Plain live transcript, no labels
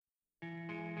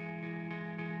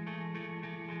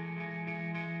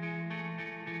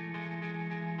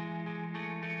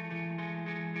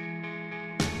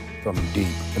from deep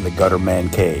in the Gutter Man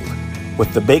Cave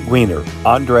with the big wiener,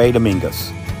 Andre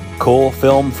Dominguez, cool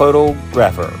film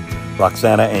photographer,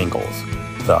 Roxana Engels,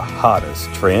 the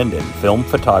hottest trend in film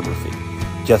photography,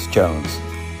 Jess Jones,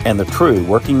 and the true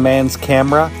working man's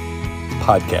camera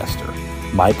podcaster,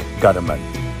 Mike Gutterman.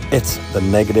 It's the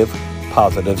Negative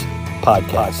Positives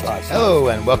Podcast. Hello,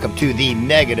 and welcome to the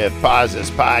Negative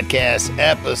Positives Podcast,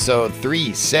 episode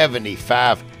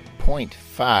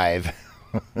 375.5.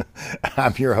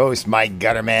 I'm your host, Mike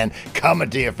Gutterman, coming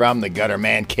to you from the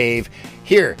Gutterman Cave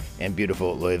here in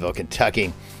beautiful Louisville,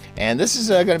 Kentucky. And this is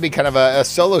going to be kind of a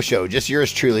solo show, just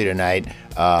yours truly tonight,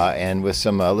 and with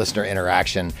some listener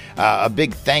interaction. A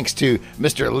big thanks to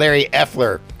Mr. Larry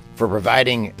Effler for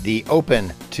providing the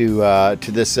open to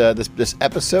this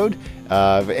episode,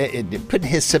 putting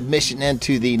his submission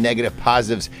into the Negative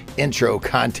Positives intro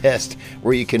contest,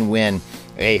 where you can win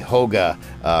a Hoga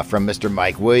from Mr.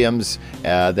 Mike Williams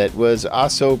that was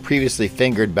also previously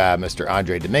fingered by Mr.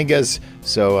 Andre Dominguez.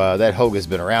 So that Hoga's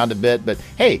been around a bit, but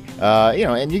hey,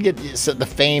 and you get the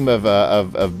fame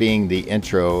of being the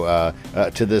intro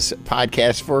to this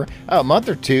podcast for a month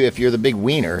or two if you're the big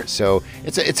wiener. So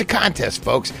it's a contest,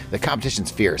 folks. The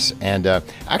competition's fierce, and I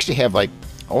actually have like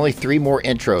only 3 more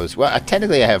intros. Well,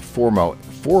 technically I have 4 more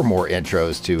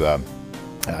intros to.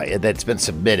 That's been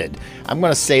submitted. I'm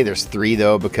going to say there's 3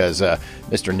 though, because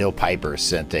Mr. Neil Piper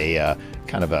sent a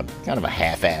kind of a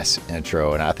half-ass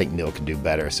intro, and I think Neil can do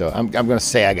better. So I'm going to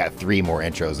say I got 3 more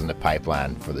intros in the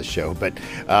pipeline for the show. But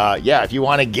if you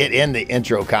want to get in the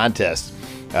intro contest,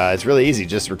 it's really easy.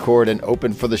 Just record and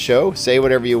open for the show. Say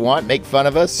whatever you want. Make fun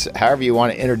of us. However you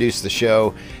want to introduce the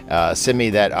show. Send me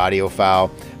that audio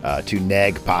file to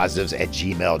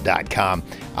negpositives@gmail.com.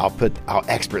 I'll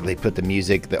expertly put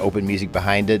the open music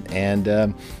behind it,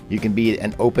 and you can be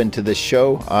an open to the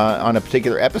show on a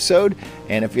particular episode.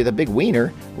 And if you're the big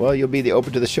wiener, well, you'll be the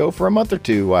open to the show for a month or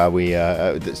two while we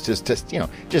just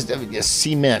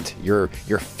cement your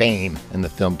fame in the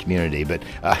film community. But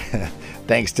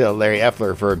thanks to Larry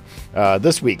Effler for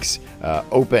this week's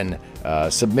open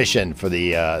submission for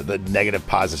the Negative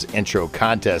Positives intro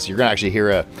contest. You're going to actually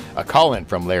hear a call-in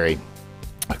from Larry,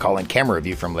 a call-in camera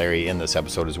review from Larry in this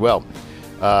episode as well.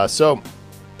 So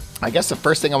I guess the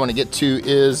first thing I want to get to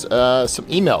is some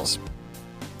emails.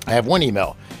 I have one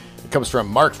email. It comes from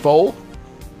Mark Fohl.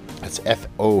 That's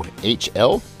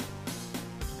Fohl.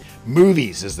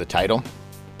 Movies is the title.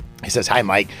 He says, "Hi,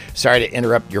 Mike. Sorry to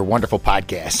interrupt your wonderful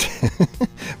podcast.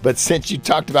 But since you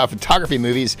talked about photography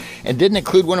movies and didn't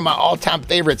include one of my all-time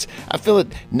favorites, I feel it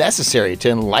necessary to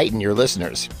enlighten your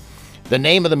listeners. The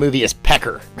name of the movie is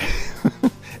Pecker."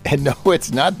 And no,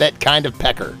 it's not that kind of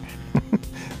pecker.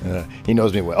 He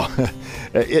knows me well.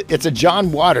 It's a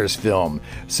John Waters film,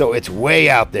 so it's way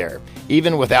out there,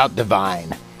 even without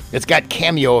Divine. It's got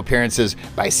cameo appearances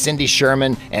by Cindy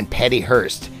Sherman and Patty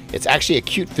Hearst. It's actually a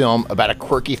cute film about a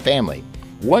quirky family,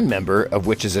 one member of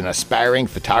which is an aspiring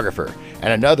photographer,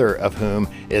 and another of whom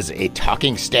is a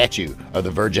talking statue of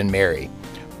the Virgin Mary.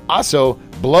 Also,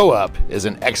 Blow Up is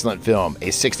an excellent film,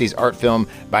 a 60s art film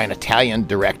by an Italian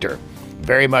director.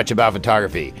 Very much about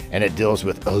photography, and it deals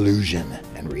with illusion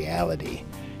and reality.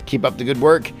 Keep up the good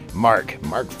work, Mark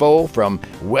Fohl from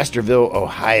Westerville,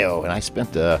 Ohio. And I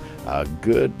spent a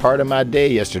good part of my day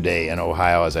yesterday in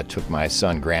Ohio as I took my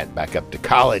son Grant back up to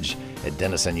college at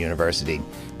Denison University.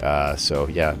 I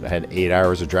had 8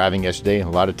 hours of driving yesterday, a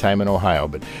lot of time in Ohio.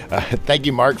 But thank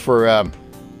you, Mark, for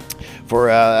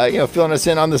filling us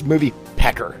in on this movie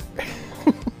Pecker.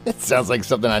 It sounds like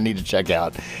something I need to check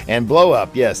out. And Blow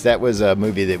Up, yes, that was a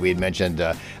movie that we had mentioned.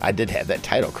 I did have that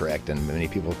title correct, and many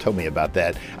people told me about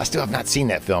that. I still have not seen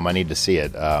that film. I need to see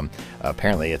it.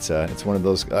 Apparently, it's one of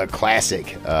those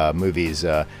classic movies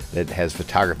that has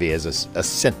photography as a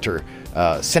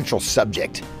central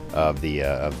subject of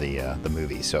the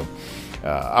movie. So,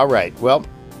 all right, well,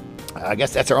 I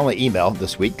guess that's our only email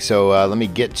this week. So let me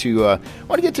get to. I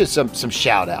want to get to some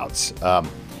shout outs.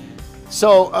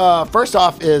 So first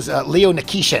off is Leo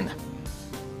Nikishin,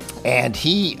 and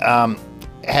he had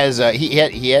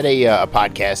a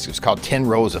podcast. It was called 10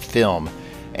 Rows of Film,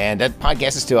 and that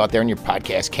podcast is still out there in your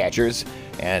podcast catchers.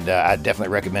 And I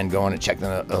definitely recommend going and checking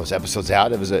those episodes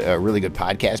out. It was a really good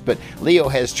podcast. But Leo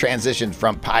has transitioned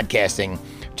from podcasting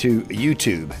to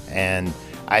YouTube, and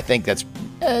I think that's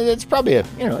probably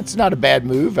it's not a bad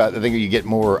move. I think you get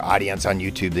more audience on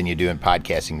YouTube than you do in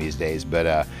podcasting these days.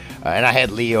 But and I had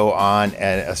Leo on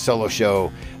a solo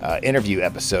show interview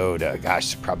episode,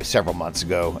 probably several months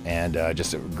ago, and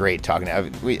just great talking.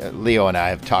 Leo and I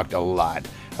have talked a lot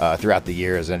throughout the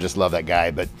years, and I just love that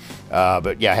guy. But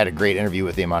yeah, I had a great interview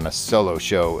with him on a solo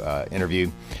show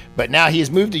interview. But now he has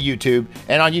moved to YouTube,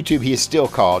 and on YouTube he is still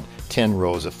called 10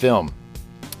 Rolls of Film.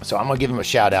 So I'm going to give him a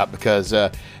shout out because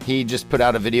he just put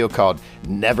out a video called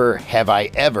Never Have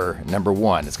I Ever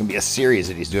 #1. It's going to be a series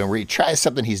that he's doing where he tries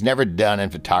something he's never done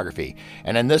in photography.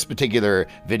 And in this particular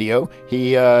video,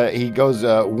 he goes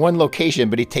one location,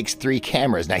 but he takes 3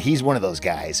 cameras. Now, he's one of those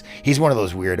guys. He's one of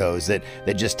those weirdos that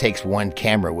just takes one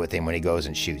camera with him when he goes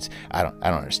and shoots. I don't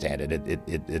understand it.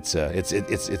 It's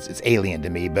alien to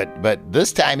me. But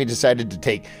this time he decided to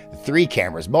take 3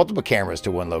 cameras, multiple cameras to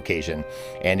one location,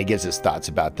 and he gives his thoughts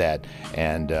about that.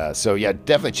 And so yeah,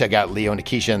 definitely check out Leo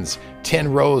Nikishin's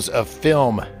 10 Rolls of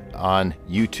Film on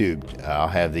YouTube. I'll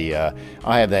have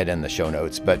that in the show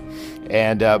notes. But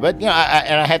you know,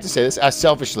 I have to say this, I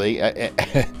selfishly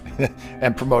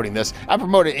am promoting this. I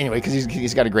promote it anyway because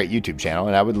he's got a great YouTube channel,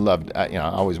 and I would love, you know,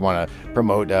 I always want to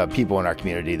promote people in our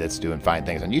community that's doing fine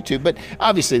things on YouTube. But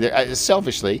obviously,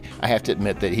 selfishly, I have to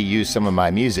admit that he used some of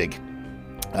my music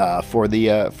for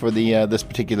this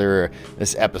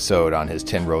episode on his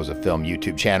 10 Rolls of Film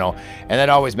YouTube channel, and that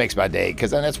always makes my day,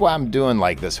 because that's why I'm doing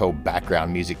like this whole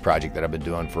background music project that I've been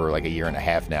doing for like a year and a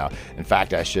half now. In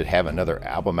fact, I should have another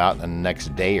album out in the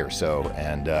next day or so,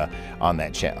 and on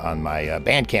my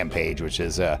Bandcamp page, which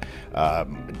is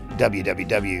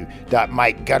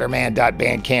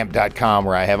www.mikegutterman.bandcamp.com,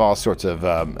 where I have all sorts of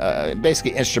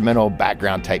basically instrumental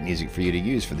background type music for you to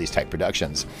use for these type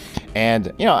productions.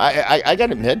 And you know, I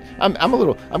gotta admit, I'm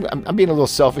being a little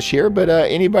selfish here, but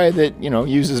anybody that, you know,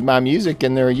 uses my music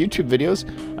in their YouTube videos,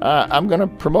 I'm gonna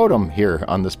promote them here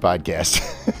on this podcast.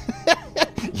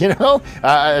 You know,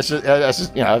 it's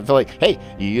just, you know, I feel like, hey,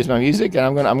 you use my music, and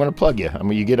I'm gonna plug you.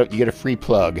 You get a free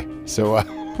plug. So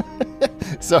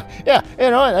so yeah, you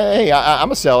know, hey,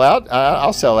 I'm a sellout.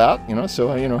 I'll sell out. You know,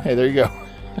 so you know, hey, there you go.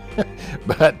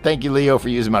 But thank you, Leo, for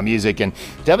using my music, and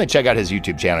definitely check out his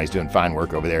YouTube channel. He's doing fine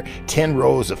work over there. 10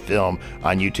 Rolls of Film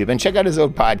on YouTube, and check out his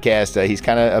old podcast. He's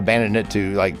kind of abandoned it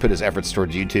to like put his efforts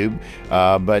towards YouTube,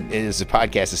 but his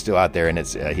podcast is still out there, and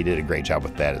he did a great job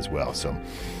with that as well. So,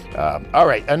 all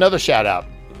right, another shout out.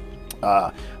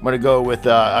 I'm going to go with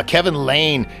Kevin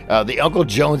Lane, the Uncle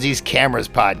Jonesy's Cameras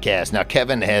podcast. Now,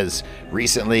 Kevin has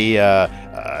recently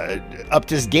upped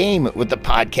his game with the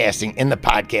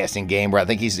podcasting game, where I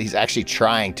think he's actually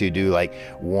trying to do like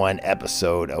 1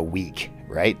 episode a week.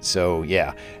 Right. So,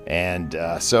 yeah. And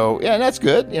that's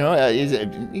good. You know, he's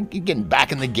getting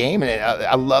back in the game, and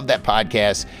I love that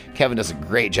podcast. Kevin does a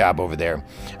great job over there.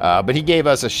 But he gave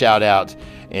us a shout out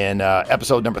in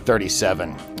episode number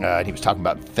 37. He was talking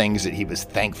about things that he was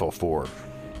thankful for.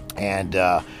 And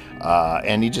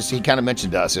he kind of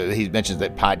mentioned us. He mentioned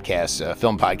that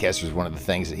film podcasts was one of the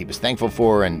things that he was thankful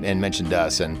for, and mentioned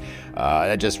us, and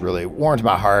that just really warmed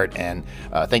my heart. And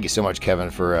thank you so much, Kevin,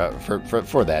 for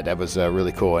that. That was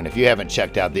really cool. And if you haven't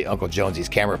checked out the Uncle Jonesy's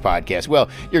Camera podcast, well,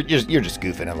 you're just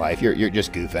goofing in life. You're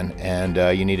just goofing, and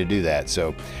you need to do that.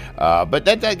 So, but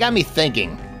that got me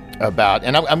thinking about,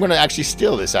 and I'm going to actually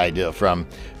steal this idea from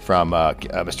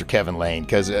Mr. Kevin Lane,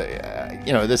 because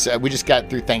you know, this we just got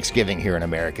through Thanksgiving here in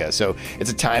America, so it's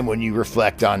a time when you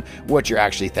reflect on what you're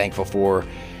actually thankful for.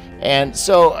 And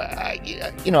so,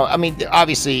 you know, I mean,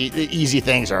 obviously the easy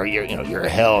things are your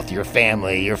health, your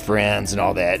family, your friends, and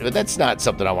all that. But that's not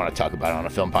something I want to talk about on a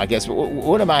film podcast. But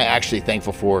what am I actually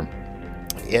thankful for?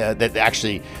 That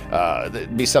actually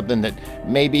be something that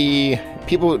maybe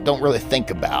people don't really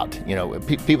think about. You know,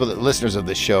 people that listeners of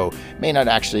this show may not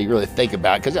actually really think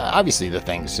about, because obviously the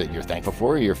things that you're thankful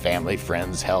for are your family,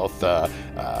 friends, health,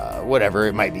 whatever.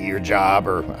 It might be your job,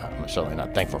 or I'm certainly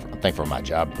not thankful. I'm thankful my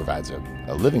job provides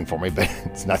a living for me, but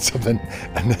it's not something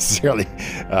I necessarily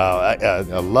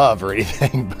love or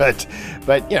anything. But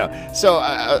you know, so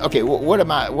okay, what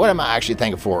am I actually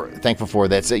thankful for?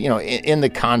 That's you know, in the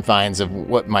confines of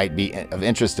what might be of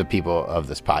interest to people of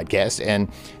this podcast, and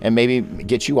maybe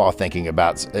get you all thinking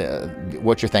about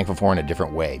what you're thankful for in a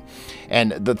different way.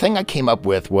 And the thing I came up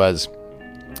with was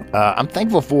I'm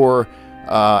thankful for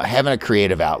having a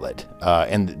creative outlet,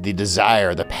 and the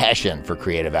desire, the passion for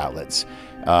creative outlets,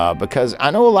 because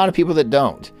I know a lot of people that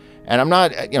don't. And I'm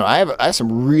not, you know, I have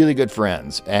some really good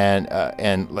friends, and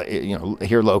you know,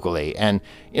 here locally, and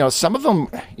you know, some of them,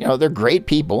 you know, they're great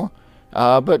people.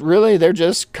 But really, they're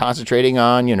just concentrating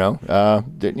on,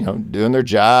 doing their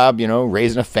job,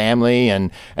 raising a family,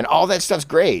 and all that stuff's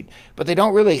great. But they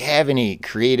don't really have any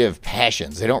creative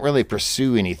passions. They don't really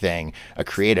pursue anything, a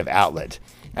creative outlet.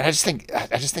 And I just think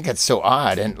that's so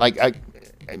odd. And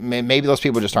maybe those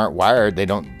people just aren't wired. They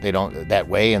don't that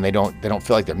way, and they don't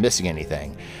feel like they're missing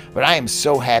anything. But I am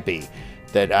so happy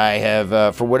that I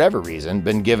have, for whatever reason,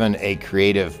 been given a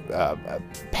creative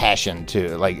passion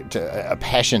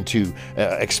to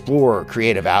explore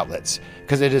creative outlets,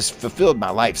 because it has fulfilled my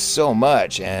life so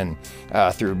much. And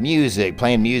through music,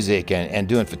 playing music, and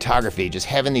doing photography, just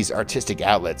having these artistic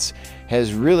outlets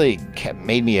has really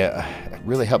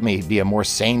really helped me be a more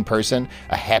sane person,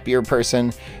 a happier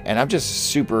person. And I'm just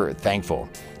super thankful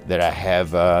that I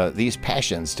have these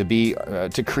passions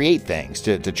to create things,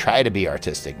 to try to be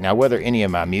artistic. Now, whether any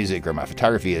of my music or my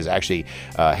photography is actually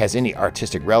has any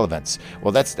artistic relevance,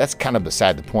 well, that's kind of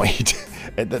beside the point.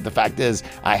 The fact is,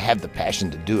 I have the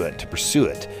passion to do it, to pursue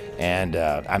it, and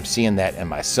I'm seeing that in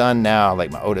my son now,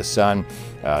 like my oldest son.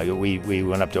 We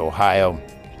went up to Ohio.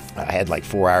 I had like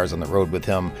 4 hours on the road with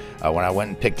him when I went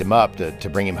and picked him up to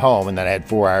bring him home, and then I had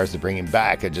 4 hours to bring him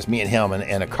back. Just me and him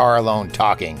in a car alone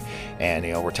talking, and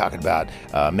we're talking about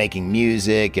making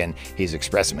music, and he's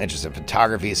expressed some interest in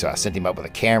photography, so I sent him up with a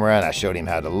camera and I showed him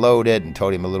how to load it and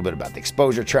told him a little bit about the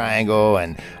exposure triangle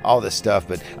and all this stuff.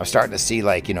 But I'm starting to see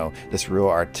this real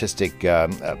artistic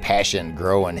passion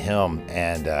grow in him,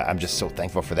 and I'm just so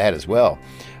thankful for that as well.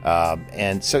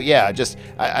 And so, yeah,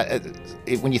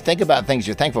 when you think about things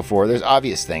you're thankful for, there's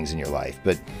obvious things in your life.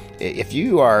 But if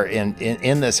you are in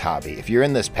this hobby, if you're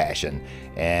in this passion,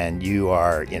 and you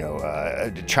are,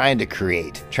 trying to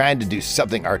create, trying to do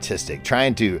something artistic,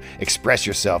 trying to express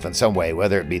yourself in some way,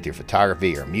 whether it be through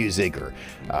photography or music or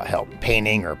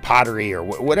painting or pottery or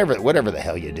whatever the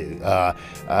hell you do,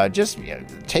 just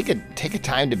take a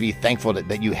time to be thankful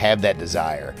that you have that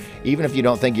desire. Even if you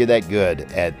don't think you're that good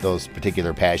at those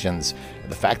particular passions,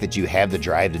 the fact that you have the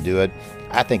drive to do it,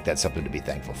 I think that's something to be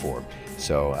thankful for.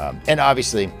 So, and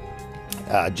obviously,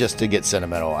 just to get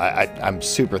sentimental, I'm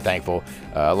super thankful,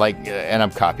 and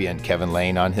I'm copying Kevin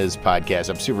Lane on his podcast.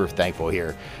 I'm super thankful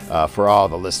here for all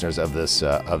the listeners of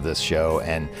this show.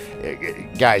 And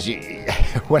guys,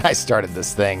 when I started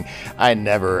this thing, I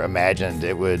never imagined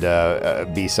it would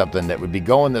be something that would be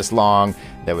going this long,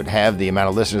 that would have the amount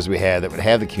of listeners we have, that would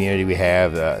have the community we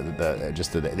have,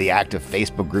 the active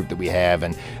Facebook group that we have,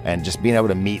 and just being able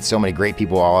to meet so many great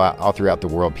people all throughout the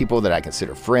world, people that I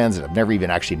consider friends that I've never even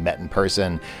actually met in person.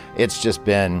 It's just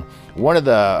been one of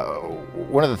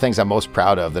the things I'm most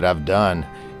proud of that I've done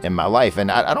in my life.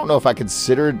 And I don't know if I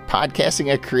considered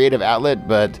podcasting a creative outlet,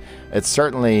 but it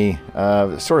certainly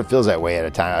sort of feels that way at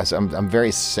a time.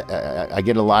 I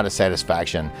get a lot of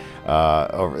satisfaction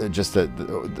over just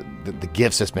the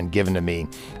gifts that's been given to me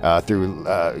through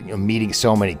meeting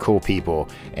so many cool people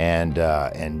and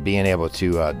being able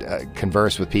to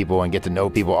converse with people and get to know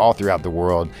people all throughout the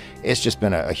world. It's just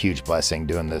been a huge blessing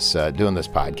doing this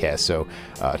podcast. So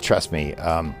trust me,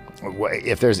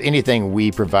 if there's anything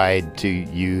we provide to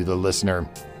you, the listener,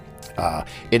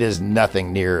 it is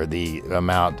nothing near the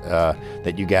amount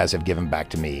that you guys have given back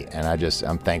to me, and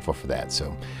I'm thankful for that.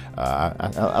 So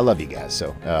I love you guys,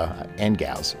 and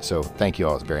gals. So thank you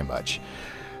all very much.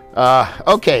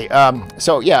 Okay,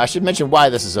 so yeah, I should mention why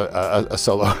this is a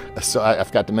solo. So I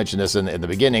forgot to mention this in the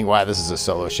beginning, why this is a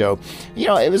solo show.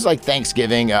 It was like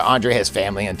Thanksgiving. Andre has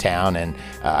family in town, and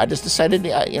I just decided,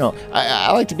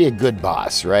 I like to be a good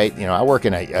boss, right? I work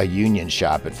in a union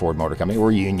shop at Ford Motor Company.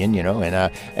 We're union,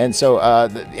 and so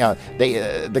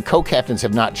the co-captains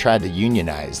have not tried to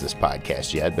unionize this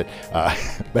podcast yet, but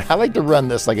I like to run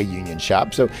this like a union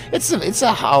shop. So it's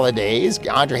the holidays.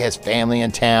 Andre has family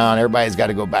in town. Everybody's got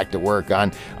to go back to work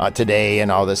on today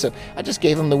and all this. So I just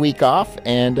gave him the week off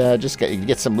and just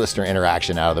get some listener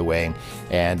interaction out of the way.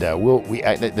 And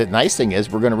the nice thing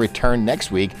is we're going to return next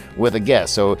week with a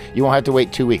guest. So you won't have to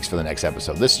wait 2 weeks for the next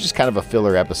episode. This is just kind of a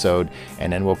filler episode,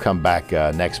 and then we'll come back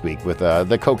next week with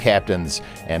the co-captains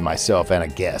and myself and a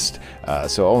guest.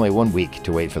 So only 1 week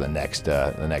to wait for the next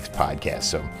podcast.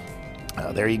 So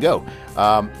there you go.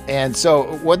 And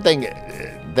so one thing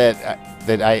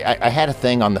that I had a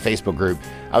thing on the Facebook group.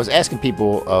 I was asking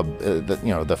people,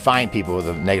 the fine people of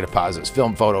the Negative Positives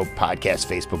Film Photo Podcast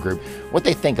Facebook group, what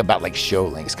they think about like show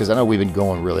lengths, because I know we've been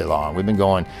going really long. We've been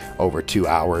going over 2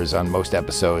 hours on most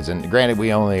episodes, and granted,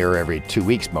 we only are every 2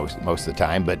 weeks most of the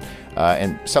time. But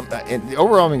and the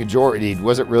overwhelming majority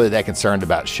wasn't really that concerned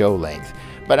about show length.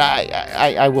 But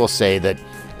I will say that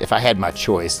if I had my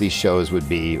choice, these shows would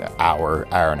be hour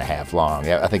and a half long.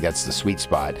 I think that's the sweet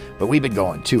spot. But we've been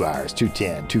going 2 hours,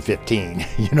 2:10,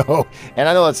 2:15, and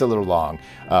I know that's a little long.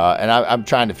 And I'm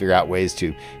trying to figure out ways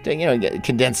to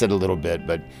condense it a little bit.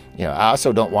 But, I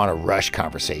also don't want to rush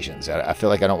conversations. I feel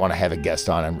like I don't want to have a guest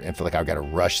on and feel like I've got to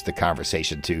rush the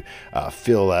conversation to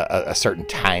fill a certain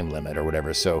time limit or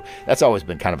whatever. So that's always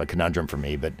been kind of a conundrum for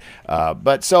me.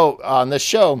 But so on this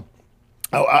show,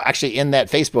 Oh, actually, in that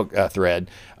Facebook thread,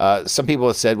 some people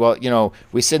have said, well,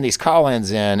 we send these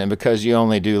call-ins in, and because you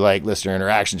only do like listener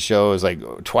interaction shows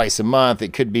like twice a month,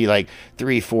 it could be like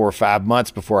 3, 4, 5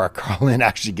 months before our call-in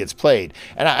actually gets played.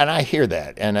 And I hear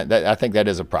that, and I think that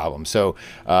is a problem. So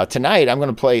tonight, I'm going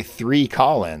to play 3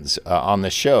 call-ins on the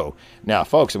show. Now,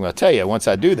 folks, I'm going to tell you, once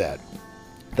I do that,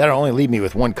 that'll only leave me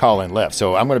with 1 call-in left.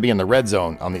 So I'm going to be in the red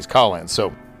zone on these call-ins.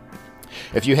 So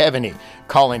if you have any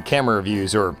call-in camera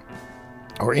reviews or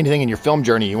anything in your film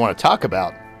journey you want to talk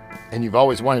about, and you've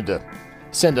always wanted to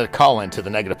send a call-in to the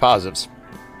Negative Positives,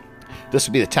 this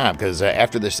would be the time, because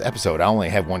after this episode, I only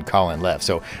have 1 call-in left.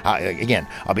 So, again,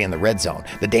 I'll be in the red zone,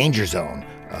 the danger zone,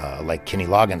 like Kenny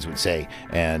Loggins would say,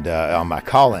 and on my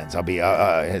call-ins, I'll be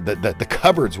the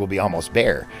cupboards will be almost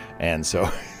bare, and so...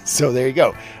 So there you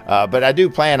go. But I do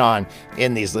plan on,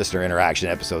 in these listener interaction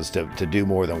episodes, to do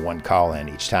more than 1 call-in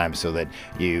each time, so that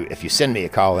if you send me a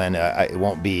call-in, it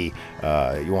won't be,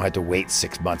 you won't have to wait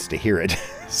 6 months to hear it.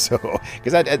 So,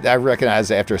 because I recognize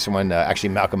after someone, actually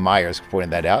Malcolm Myers pointed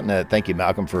that out, and thank you,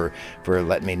 Malcolm, for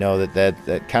letting me know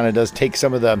that kind of does take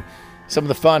some of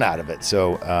the fun out of it.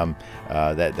 So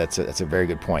that's a very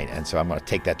good point, and so I'm going to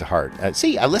take that to heart.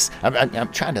 See,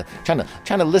 I'm trying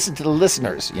to listen to the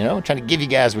listeners, trying to give you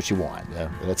guys what you want.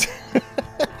 That's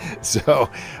so.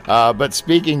 But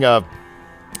speaking of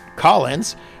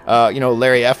call-ins,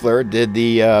 Larry Effler did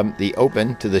the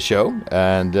open to the show,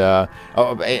 and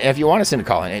if you want to send a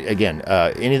call in, again,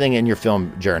 anything in your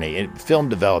film journey, film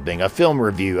developing, a film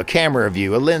review, a camera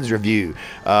review, a lens review,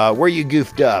 where you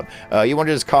goofed up, you want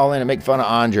to just call in and make fun of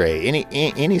Andre,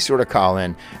 any sort of call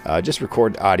in, just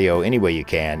record audio any way you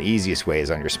can. Easiest way is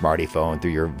on your smarty phone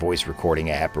through your voice recording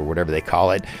app or whatever they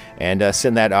call it, and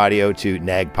send that audio to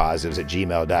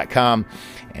nagpositives@gmail.com.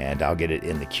 And I'll get it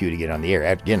in the queue to get on the air.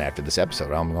 Again, after this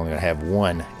episode, I'm only going to have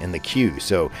 1 in the queue.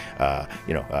 So,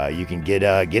 you can get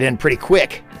in pretty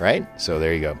quick, right? So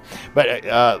there you go. But,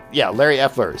 Larry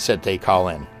Effler said to call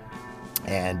in.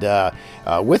 And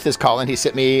with his call in, he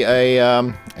sent me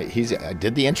I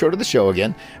did the intro to the show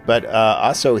again. But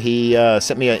also, he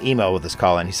sent me an email with his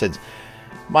call in. He said,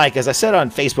 Mike, as I said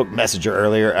on Facebook Messenger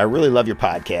earlier, I really love your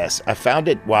podcast. I found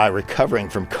it while recovering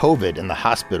from COVID in the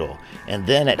hospital, and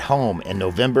then at home in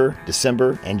November,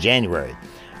 December, and January.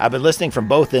 I've been listening from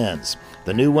both ends.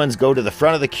 The new ones go to the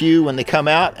front of the queue when they come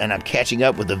out, and I'm catching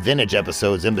up with the vintage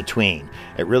episodes in between.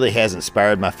 It really has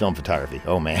inspired my film photography.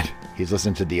 Oh man, he's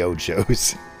listening to the old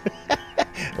shows.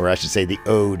 Or I should say the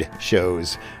ode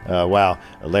shows. Wow,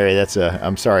 Larry,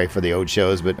 I'm sorry for the ode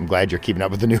shows, but I'm glad you're keeping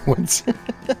up with the new ones.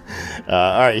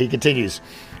 All right, he continues.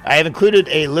 I have included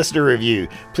a listener review.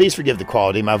 Please forgive the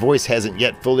quality. My voice hasn't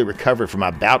yet fully recovered from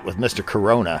my bout with Mr.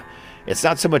 Corona. It's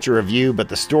not so much a review, but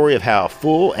the story of how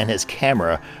Fool and his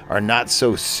camera are not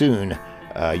so soon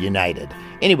united.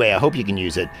 Anyway, I hope you can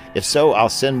use it. If so, I'll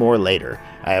send more later.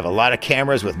 I have a lot of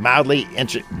cameras with mildly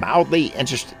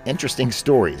interesting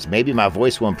stories. Maybe my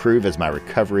voice will improve as my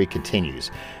recovery continues.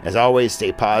 As always,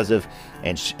 stay positive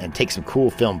and take some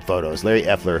cool film photos. Larry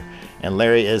Effler. And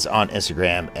Larry is on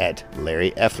Instagram at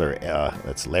Larry Effler.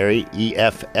 That's Larry,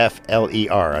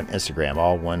 EFFLER on Instagram,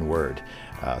 all one word.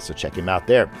 So check him out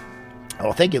there.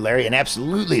 Well, thank you, Larry, and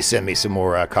absolutely send me some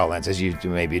more call-ins. As you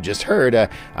maybe just heard,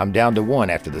 I'm down to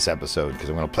 1 after this episode because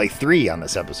I'm going to play 3 on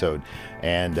this episode.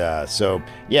 And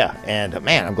and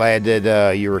man, I'm glad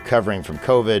that you're recovering from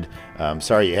COVID. I'm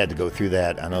sorry you had to go through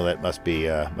that. I know that must be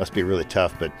really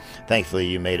tough, but thankfully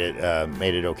you made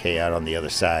it okay out on the other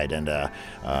side. And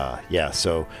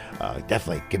so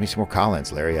definitely give me some more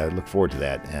call-ins, Larry. I look forward to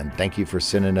that. And thank you for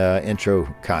sending an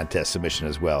intro contest submission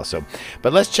as well. So,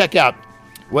 but let's check out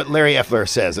what Larry Effler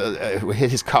says,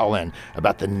 his call-in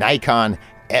about the Nikon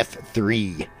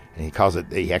F3. And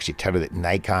he actually titled it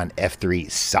Nikon F3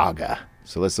 Saga.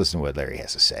 So let's listen to what Larry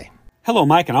has to say. Hello,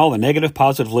 Mike, and all the negative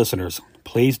positive listeners.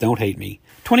 Please don't hate me.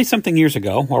 20-something years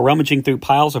ago, while rummaging through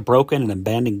piles of broken and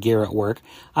abandoned gear at work,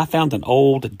 I found an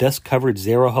old, dust-covered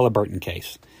Zero Halliburton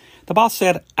case. The boss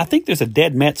said, I think there's a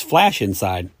dead Mets flash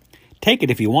inside. Take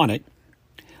it if you want it.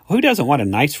 Who doesn't want a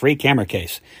nice free camera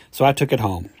case? So I took it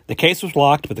home. The case was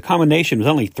locked, but the combination was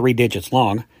only 3 digits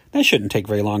long. That shouldn't take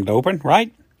very long to open,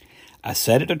 right? I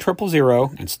set it to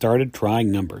 000 and started trying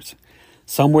numbers.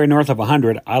 Somewhere north of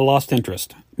 100, I lost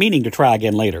interest, meaning to try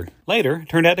again later. Later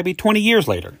turned out to be 20 years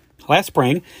later. Last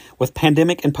spring, with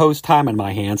pandemic-imposed time in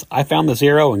my hands, I found the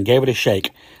Zero and gave it a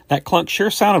shake. That clunk sure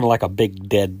sounded like a big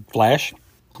dead flash.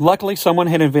 Luckily, someone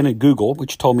had invented Google,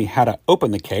 which told me how to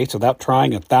open the case without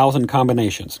trying 1,000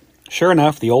 combinations. Sure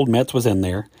enough, the old Mets was in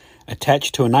there.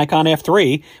 attached to a Nikon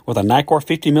F3 with a Nikkor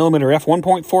 50mm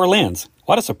f1.4 lens.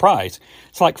 What a surprise.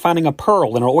 It's like finding a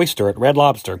pearl in an oyster at Red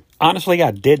Lobster. Honestly,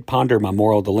 I did ponder my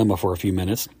moral dilemma for a few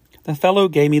minutes. The fellow who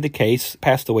gave me the case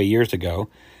passed away years ago,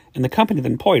 and the company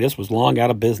that employed us was long out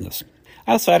of business.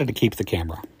 I decided to keep the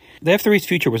camera. The F3's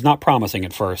future was not promising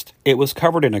at first. It was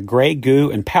covered in a gray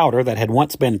goo and powder that had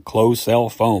once been closed-cell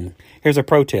foam. Here's a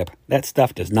pro tip. That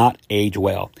stuff does not age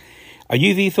well. A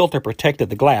UV filter protected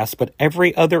the glass, but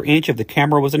every other inch of the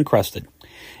camera was encrusted.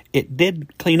 It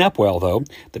did clean up well, though.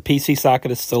 The PC socket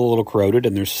is still a little corroded,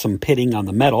 and there's some pitting on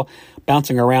the metal.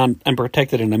 Bouncing around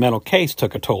unprotected in a metal case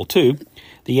took a toll, too.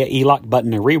 The E-lock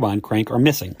button and rewind crank are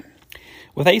missing.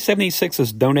 With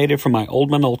A76s donated from my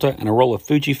old Minolta and a roll of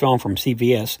Fujifilm from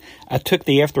CVS, I took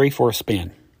the F3 for a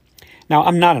spin. Now,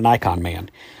 I'm not a Nikon man.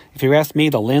 If you ask me,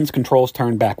 the lens controls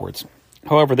turn backwards.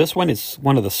 However, this one is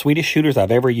one of the sweetest shooters I've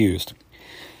ever used.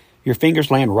 Your fingers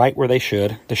land right where they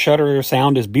should. The shutter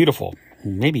sound is beautiful,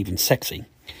 maybe even sexy.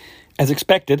 As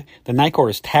expected, the Nikkor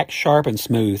is tack sharp and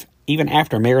smooth, even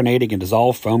after marinating in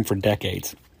dissolved foam for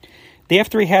decades. The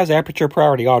F3 has aperture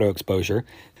priority auto exposure.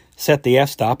 Set the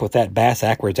f-stop with that Bass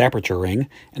Ackwards aperture ring,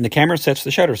 and the camera sets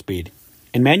the shutter speed.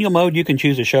 In manual mode, you can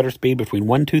choose a shutter speed between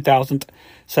 1/2000th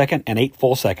second and 8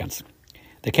 full seconds.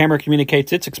 The camera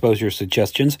communicates its exposure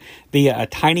suggestions via a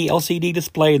tiny LCD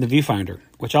display in the viewfinder,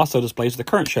 which also displays the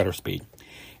current shutter speed.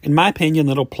 In my opinion,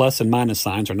 little plus and minus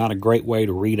signs are not a great way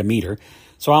to read a meter,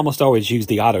 so I almost always use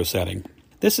the auto setting.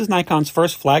 This is Nikon's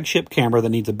first flagship camera that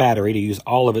needs a battery to use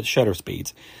all of its shutter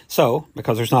speeds. So,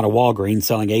 because there's not a Walgreens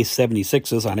selling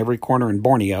A76s on every corner in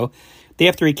Borneo, the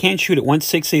F3 can shoot at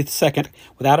 1/60th second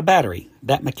without a battery.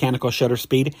 That mechanical shutter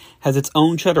speed has its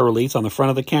own shutter release on the front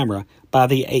of the camera by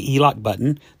the E-lock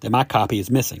button that my copy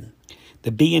is missing.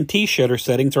 The B and T shutter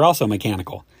settings are also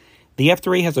mechanical. The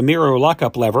F3 has a mirror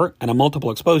lockup lever and a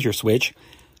multiple exposure switch,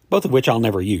 both of which I'll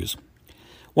never use.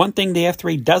 One thing the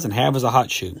F3 doesn't have is a hot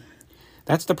shoe.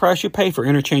 That's the price you pay for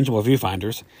interchangeable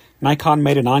viewfinders. Nikon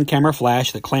made an on-camera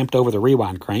flash that clamped over the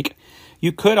rewind crank.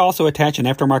 You could also attach an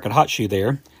aftermarket hot shoe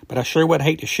there, but I sure would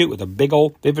hate to shoot with a big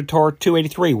old Vivitar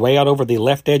 283 way out over the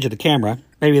left edge of the camera.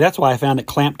 Maybe that's why I found it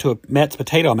clamped to a Metz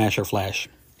potato masher flash.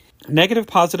 Negative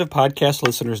Positive podcast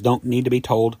listeners don't need to be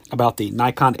told about the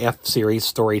Nikon F series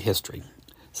storied history.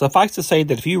 Suffice to say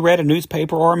that if you read a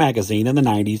newspaper or a magazine in the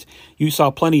 90s, you saw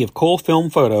plenty of cool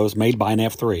film photos made by an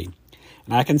F3.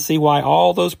 And I can see why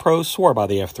all those pros swore by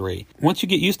the F3. Once you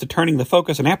get used to turning the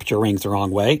focus and aperture rings the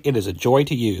wrong way, it is a joy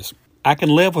to use. I can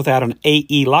live without an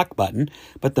AE lock button,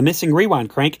 but the missing rewind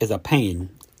crank is a pain.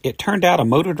 It turned out a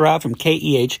motor drive from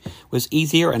KEH was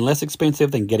easier and less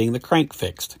expensive than getting the crank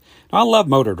fixed. Now, I love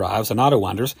motor drives and auto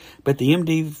winders, but the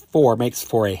MD4 makes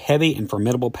for a heavy and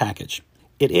formidable package.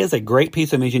 It is a great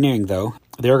piece of engineering, though.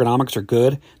 The ergonomics are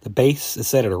good, the base is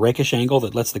set at a rakish angle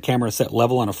that lets the camera set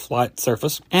level on a flat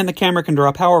surface, and the camera can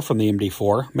draw power from the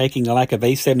MD4, making the lack of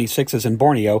A76s in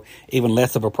Borneo even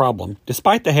less of a problem.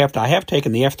 Despite the heft, I have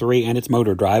taken the F3 and its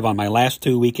motor drive on my last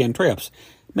 2 weekend trips.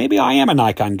 Maybe I am a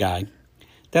Nikon guy.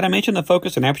 Did I mention the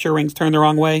focus and aperture rings turn the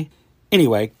wrong way?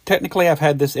 Anyway, technically I've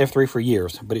had this F3 for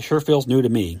years, but it sure feels new to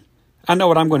me. I know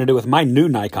what I'm going to do with my new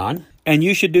Nikon, and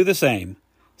you should do the same.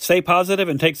 Stay positive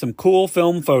and take some cool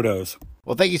film photos.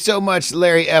 Well, thank you so much,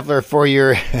 Larry Effler, for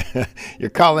your your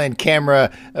call-in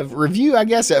camera review, I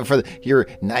guess, for your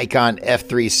Nikon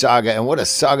F3 saga. And what a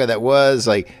saga that was,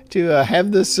 like, to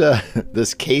have this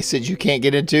this case that you can't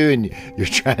get into and you're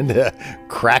trying to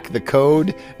crack the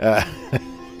code.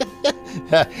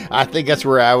 I think that's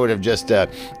where I would have just, I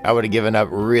would have given up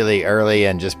really early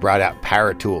and just brought out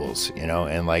power tools, you know,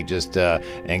 and like just,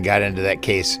 and got into that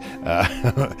case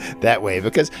that way.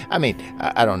 Because, I mean,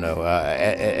 I don't know,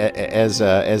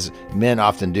 as men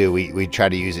often do, we try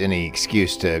to use any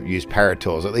excuse to use power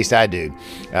tools. At least I do,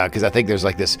 because I think there's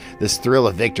like this thrill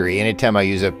of victory. Anytime I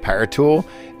use a power tool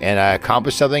and I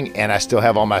accomplish something and I still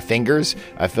have all my fingers,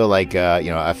 I feel like,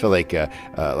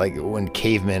 like when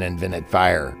cavemen invented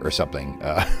fire or something.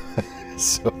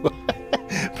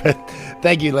 But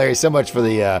thank you, Larry, so much for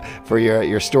the for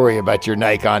your story about your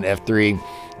Nikon F3.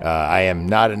 I am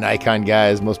not a Nikon guy,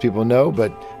 as most people know,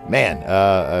 but man,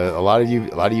 a lot of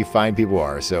you fine people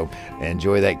are. So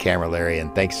enjoy that camera, Larry,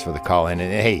 and thanks for the call in.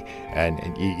 And hey,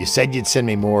 and you said you'd send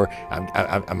me more.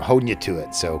 I'm holding you to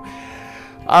it. So,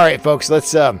 all right, folks,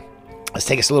 let's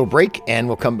take us a little break, and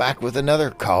we'll come back with another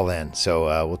call in.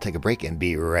 So we'll take a break and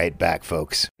be right back,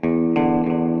 folks.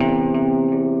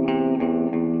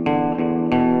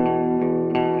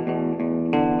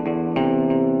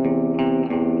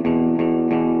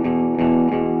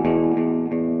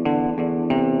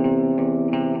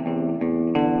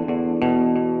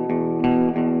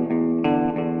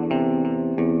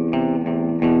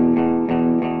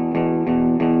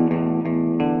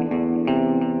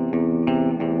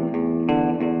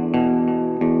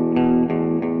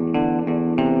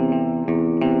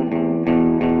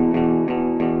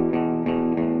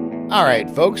 All right,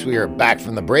 folks, we are back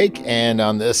from the break, and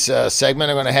on this segment,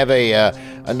 I'm going to have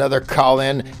another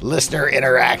call-in listener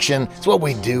interaction. It's what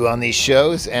we do on these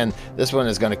shows, and this one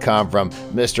is going to come from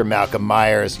Mr. Malcolm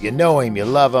Myers. You know him, you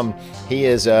love him. He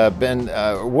has been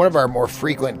one of our more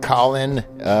frequent call-in,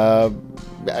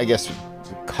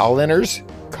 call-inners,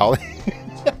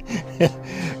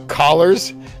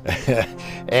 callers,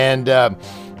 and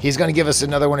he's going to give us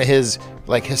another one of his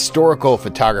historical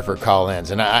photographer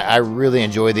call-ins, and I really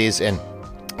enjoy these, and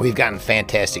we've gotten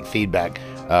fantastic feedback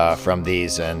from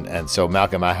these, and so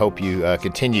Malcolm, I hope you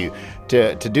continue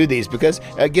to do these, because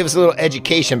it gives us a little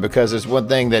education, because there's one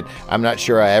thing that I'm not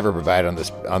sure I ever provide on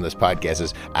this podcast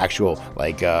is actual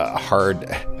hard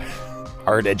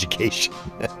education.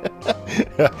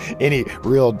 Any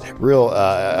real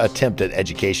attempt at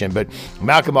education, but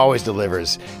Malcolm always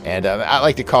delivers, and I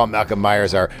like to call Malcolm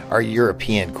Myers our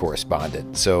European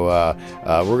correspondent. So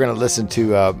we're going to listen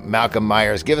to Malcolm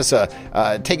Myers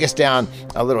take us down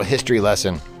a little history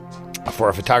lesson for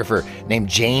a photographer named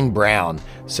Jane Brown.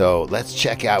 So let's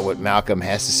check out what Malcolm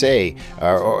has to say,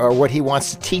 or what he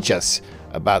wants to teach us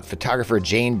about photographer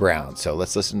Jane Brown. So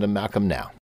let's listen to Malcolm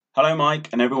now. Hello, Mike,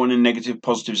 and everyone in Negative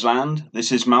Positives land.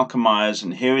 This is Malcolm Myers,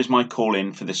 and here is my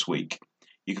call-in for this week.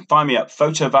 You can find me at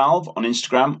PhotoValve on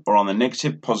Instagram or on the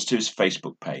Negative Positives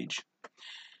Facebook page.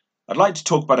 I'd like to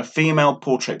talk about a female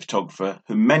portrait photographer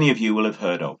who many of you will have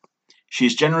heard of. She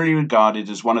is generally regarded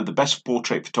as one of the best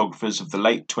portrait photographers of the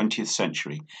late 20th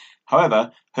century.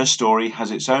 However, her story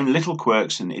has its own little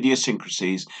quirks and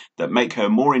idiosyncrasies that make her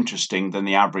more interesting than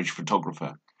the average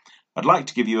photographer. I'd like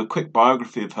to give you a quick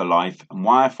biography of her life and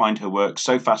why I find her work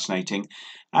so fascinating,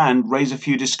 and raise a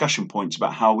few discussion points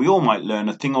about how we all might learn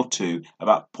a thing or two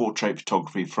about portrait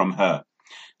photography from her.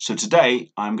 So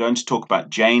today I'm going to talk about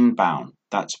Jane Bown.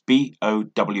 That's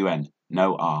B-O-W-N,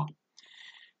 no R.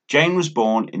 Jane was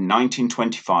born in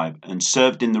 1925 and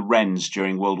served in the Wrens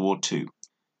during World War II.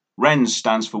 Wrens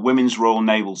stands for Women's Royal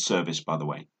Naval Service, by the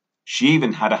way. She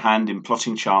even had a hand in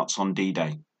plotting charts on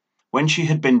D-Day. When she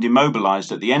had been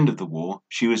demobilised at the end of the war,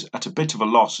 she was at a bit of a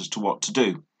loss as to what to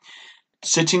do.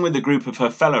 Sitting with a group of her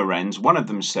fellow Wrens, one of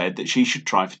them said that she should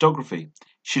try photography.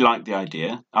 She liked the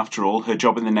idea. After all, her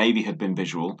job in the Navy had been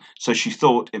visual, so she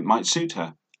thought it might suit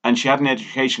her. And she had an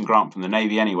education grant from the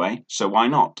Navy anyway, so why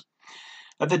not?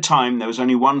 At the time, there was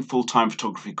only one full-time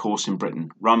photography course in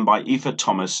Britain, run by Aoife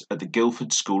Thomas at the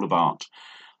Guildford School of Art.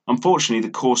 Unfortunately,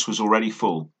 the course was already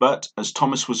full, but as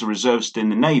Thomas was a reservist in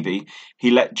the Navy,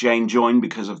 he let Jane join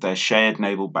because of their shared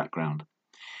naval background.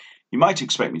 You might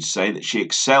expect me to say that she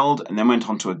excelled and then went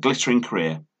on to a glittering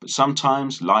career, but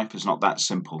sometimes life is not that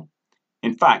simple.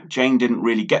 In fact, Jane didn't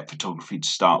really get photography to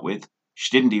start with. She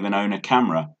didn't even own a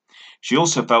camera. She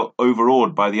also felt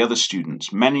overawed by the other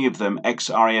students, many of them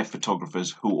ex-RAF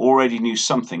photographers who already knew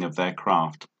something of their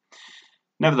craft.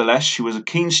 Nevertheless, she was a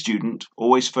keen student,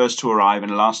 always first to arrive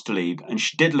and last to leave, and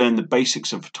she did learn the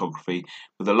basics of photography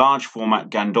with a large format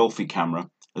Gandolfi camera,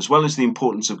 as well as the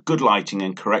importance of good lighting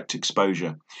and correct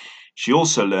exposure. She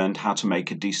also learned how to make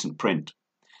a decent print.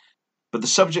 But the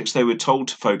subjects they were told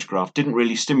to photograph didn't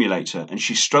really stimulate her, and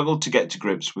she struggled to get to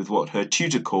grips with what her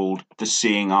tutor called the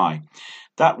seeing eye.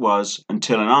 That was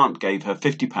until an aunt gave her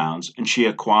 £50 and she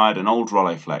acquired an old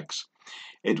Rolleiflex.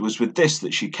 It was with this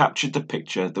that she captured the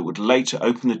picture that would later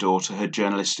open the door to her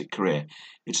journalistic career.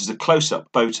 It is a close-up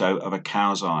photo of a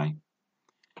cow's eye.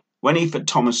 When Aoife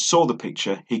Thomas saw the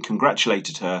picture, he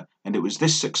congratulated her, and it was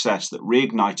this success that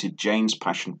reignited Jane's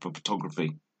passion for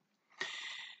photography.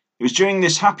 It was during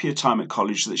this happier time at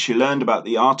college that she learned about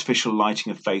the artificial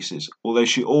lighting of faces, although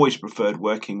she always preferred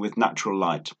working with natural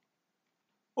light.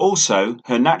 Also,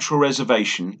 her natural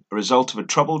reservation, a result of a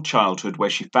troubled childhood where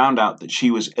she found out that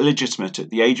she was illegitimate at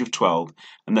the age of 12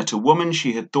 and that a woman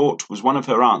she had thought was one of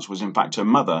her aunts was in fact her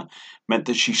mother, meant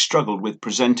that she struggled with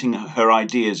presenting her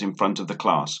ideas in front of the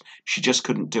class. She just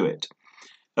couldn't do it.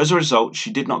 As a result,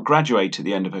 she did not graduate at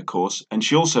the end of her course, and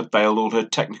she also failed all her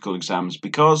technical exams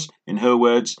because, in her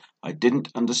words, I didn't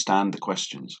understand the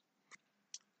questions.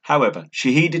 However,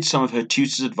 she heeded some of her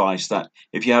tutor's advice that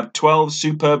if you have 12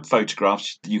 superb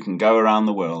photographs, you can go around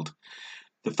the world.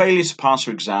 The failure to pass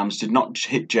her exams did not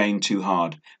hit Jane too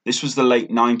hard. This was the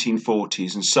late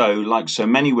 1940s, and so, like so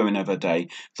many women of her day,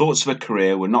 thoughts of a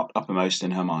career were not uppermost in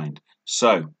her mind.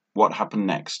 So, what happened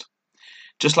next?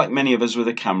 Just like many of us with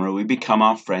a camera, we become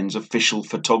our friend's official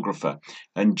photographer,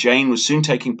 and Jane was soon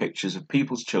taking pictures of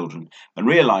people's children and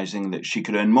realising that she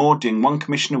could earn more doing one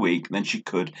commission a week than she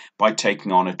could by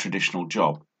taking on a traditional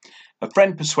job. A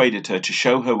friend persuaded her to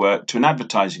show her work to an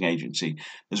advertising agency,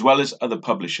 as well as other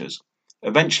publishers.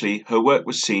 Eventually, her work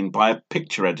was seen by a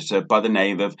picture editor by the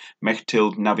name of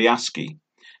Mechtild Naviaski.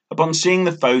 Upon seeing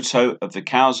the photo of the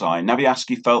cow's eye,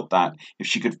 Nabiaski felt that if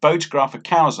she could photograph a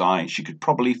cow's eye, she could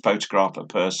probably photograph a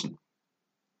person.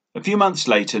 A few months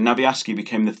later, Nabiaski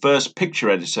became the first picture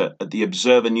editor at the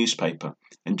Observer newspaper,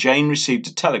 and Jane received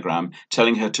a telegram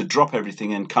telling her to drop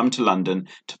everything and come to London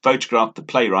to photograph the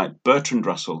playwright Bertrand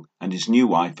Russell and his new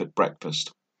wife at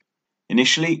breakfast.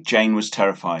 Initially, Jane was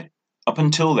terrified. Up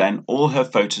until then, all her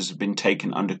photos had been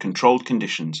taken under controlled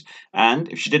conditions, and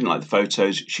if she didn't like the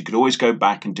photos, she could always go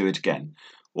back and do it again.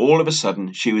 All of a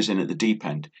sudden, she was in at the deep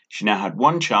end. She now had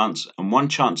one chance, and one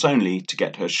chance only, to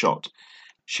get her shot.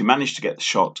 She managed to get the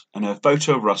shot, and her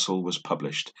photo of Russell was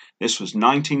published. This was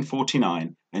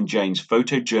 1949, and Jane's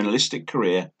photojournalistic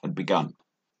career had begun.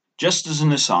 Just as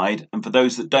an aside, and for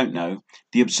those that don't know,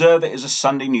 The Observer is a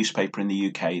Sunday newspaper in the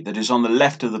UK that is on the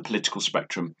left of the political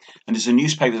spectrum, and is a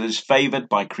newspaper that is favoured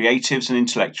by creatives and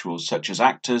intellectuals such as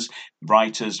actors,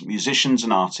 writers, musicians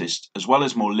and artists, as well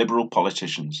as more liberal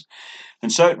politicians.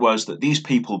 And so it was that these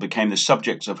people became the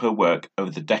subjects of her work over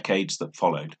the decades that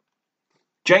followed.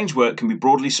 Jane's work can be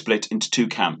broadly split into two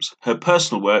camps, her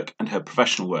personal work and her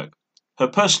professional work. Her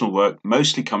personal work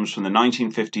mostly comes from the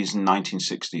 1950s and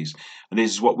 1960s, and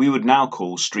is what we would now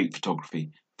call street photography.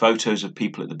 Photos of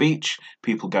people at the beach,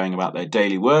 people going about their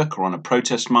daily work or on a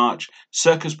protest march,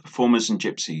 circus performers and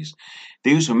gypsies.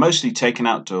 These were mostly taken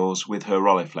outdoors with her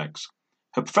Rolleiflex.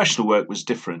 Her professional work was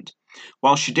different.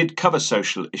 While she did cover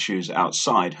social issues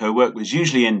outside, her work was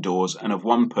usually indoors and of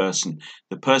one person,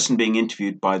 the person being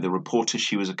interviewed by the reporter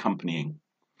she was accompanying.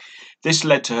 This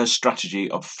led to her strategy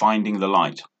of finding the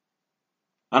light.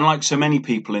 Unlike so many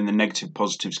people in the negative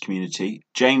positives community,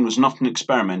 Jane was not an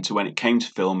experimenter when it came to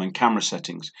film and camera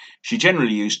settings. She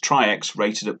generally used Tri-X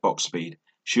rated at box speed.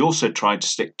 She also tried to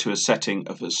stick to a setting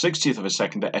of a 60th of a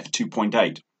second at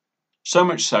f2.8. So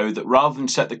much so that rather than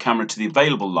set the camera to the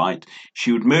available light,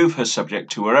 she would move her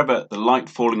subject to wherever the light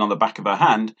falling on the back of her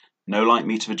hand, no light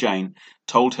meter for Jane,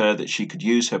 told her that she could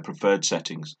use her preferred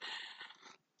settings.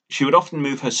 She would often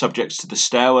move her subjects to the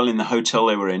stairwell in the hotel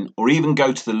they were in, or even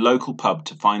go to the local pub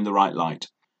to find the right light.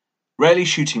 Rarely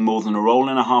shooting more than a roll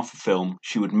and a half of film,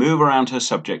 she would move around her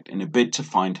subject in a bid to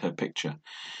find her picture.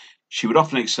 She would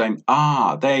often exclaim,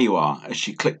 "Ah, there you are," as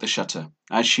she clicked the shutter.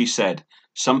 As she said,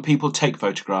 "Some people take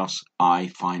photographs, I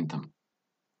find them."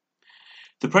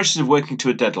 The pressures of working to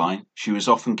a deadline, she was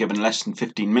often given less than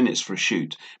 15 minutes for a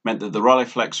shoot, meant that the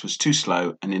Rolleiflex was too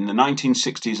slow, and in the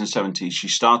 1960s and 70s she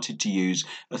started to use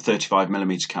a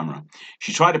 35mm camera.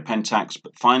 She tried a Pentax,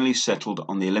 but finally settled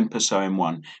on the Olympus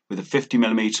OM1 with a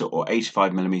 50mm or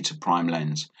 85mm prime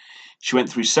lens. She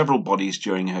went through several bodies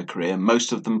during her career,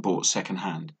 most of them bought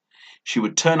second-hand. She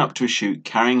would turn up to a shoot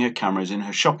carrying her cameras in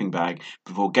her shopping bag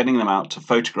before getting them out to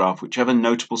photograph whichever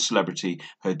notable celebrity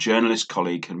her journalist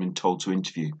colleague had been told to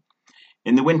interview.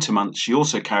 In the winter months, she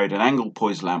also carried an angle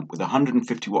poise lamp with a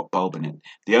 150-watt bulb in it,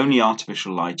 the only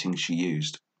artificial lighting she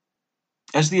used.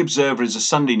 As The Observer is a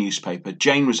Sunday newspaper,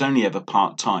 Jane was only ever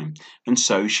part-time, and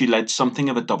so she led something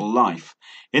of a double life.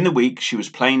 In the week, she was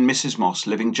plain Mrs. Moss,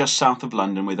 living just south of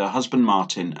London with her husband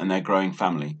Martin and their growing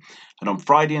family. And on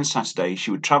Friday and Saturday, she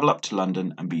would travel up to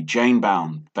London and be Jane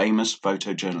Bown, famous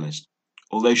photojournalist,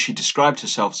 although she described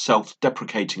herself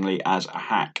self-deprecatingly as a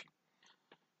hack.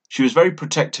 She was very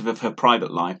protective of her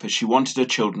private life, as she wanted her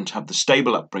children to have the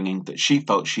stable upbringing that she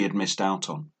felt she had missed out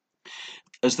on.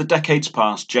 As the decades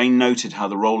passed, Jane noted how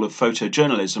the role of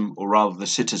photojournalism, or rather the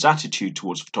sitter's attitude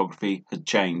towards photography, had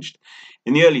changed.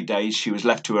 In the early days, she was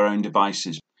left to her own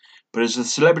devices. But as the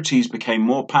celebrities became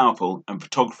more powerful and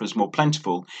photographers more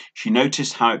plentiful, she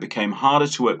noticed how it became harder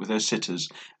to work with her sitters,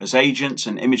 as agents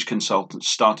and image consultants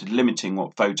started limiting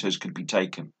what photos could be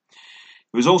taken.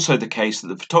 It was also the case that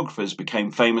the photographers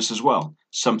became famous as well,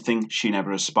 something she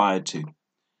never aspired to.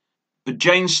 But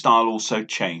Jane's style also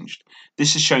changed.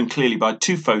 This is shown clearly by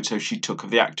two photos she took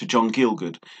of the actor John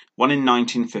Gielgud, one in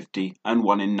 1950 and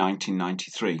one in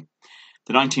 1993.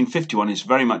 The 1950 one is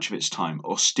very much of its time,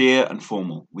 austere and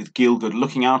formal, with Gielgud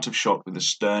looking out of shot with a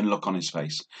stern look on his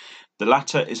face. The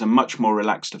latter is a much more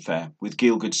relaxed affair, with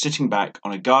Gielgud sitting back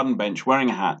on a garden bench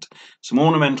wearing a hat, some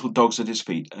ornamental dogs at his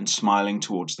feet, and smiling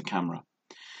towards the camera.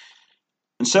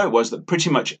 And so it was that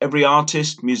pretty much every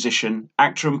artist, musician,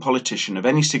 actor and politician of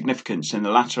any significance in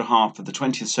the latter half of the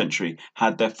 20th century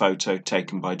had their photo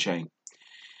taken by Jane.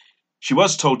 She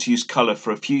was told to use colour for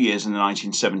a few years in the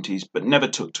 1970s, but never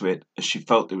took to it, as she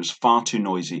felt it was far too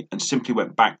noisy and simply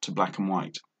went back to black and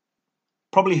white.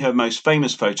 Probably her most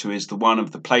famous photo is the one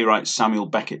of the playwright Samuel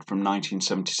Beckett from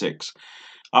 1976.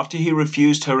 After he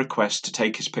refused her request to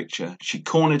take his picture, she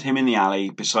cornered him in the alley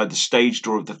beside the stage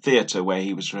door of the theatre where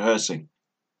he was rehearsing.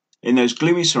 In those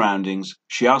gloomy surroundings,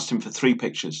 she asked him for 3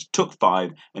 pictures, took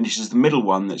 5, and it is the middle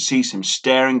one that sees him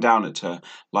staring down at her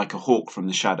like a hawk from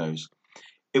the shadows.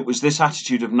 It was this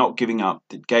attitude of not giving up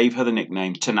that gave her the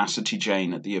nickname Tenacity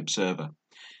Jane at the Observer.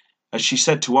 As she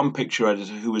said to one picture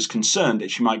editor who was concerned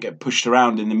that she might get pushed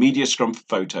around in the media scrum for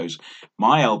photos,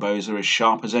 "My elbows are as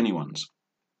sharp as anyone's."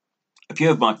 A few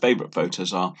of my favourite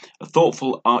photos are a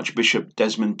thoughtful Archbishop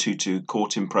Desmond Tutu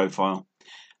caught in profile,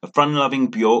 a fun-loving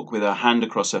Bjork with her hand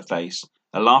across her face,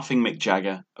 a laughing Mick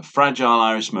Jagger, a fragile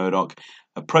Iris Murdoch,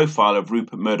 a profile of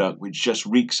Rupert Murdoch which just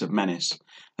reeks of menace,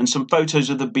 and some photos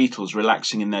of the Beatles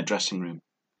relaxing in their dressing room.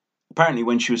 Apparently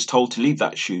when she was told to leave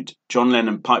that shoot, John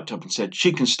Lennon piped up and said,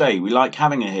 "She can stay, we like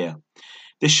having her here."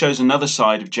 This shows another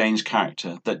side of Jane's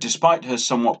character, that despite her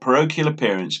somewhat parochial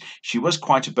appearance, she was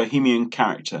quite a bohemian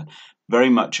character, very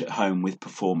much at home with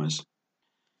performers.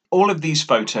 All of these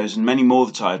photos and many more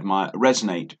that I admire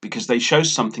resonate because they show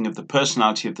something of the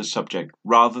personality of the subject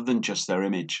rather than just their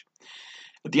image.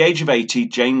 At the age of 80,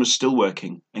 Jane was still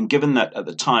working, and given that at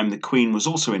the time the Queen was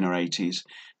also in her 80s,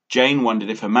 Jane wondered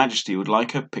if Her Majesty would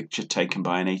like her picture taken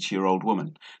by an 80-year-old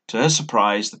woman. To her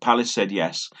surprise, the palace said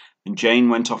yes, and Jane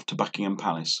went off to Buckingham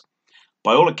Palace.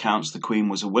 By all accounts, the Queen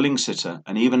was a willing sitter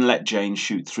and even let Jane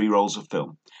shoot 3 rolls of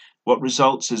film. What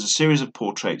results is a series of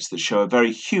portraits that show a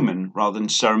very human rather than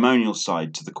ceremonial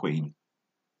side to the Queen.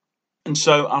 And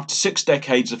so, after 6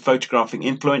 decades of photographing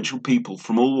influential people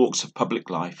from all walks of public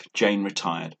life, Jane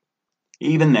retired.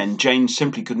 Even then, Jane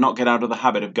simply could not get out of the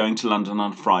habit of going to London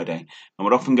on a Friday and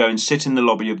would often go and sit in the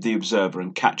lobby of the Observer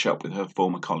and catch up with her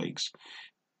former colleagues.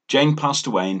 Jane passed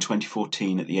away in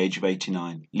 2014 at the age of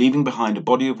 89, leaving behind a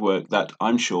body of work that,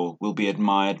 I'm sure, will be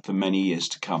admired for many years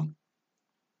to come.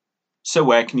 So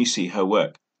where can you see her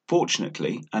work?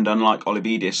 Fortunately, and unlike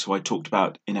Olympidis, who I talked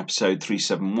about in episode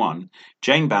 371,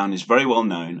 Jane Bown is very well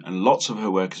known and lots of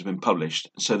her work has been published,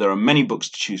 so there are many books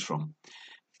to choose from.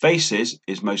 Faces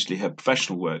is mostly her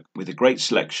professional work, with a great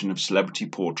selection of celebrity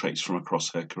portraits from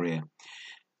across her career.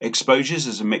 Exposures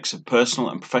is a mix of personal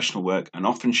and professional work, and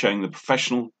often showing the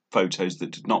professional photos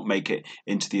that did not make it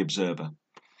into the Observer.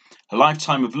 A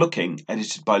Lifetime of Looking,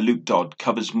 edited by Luke Dodd,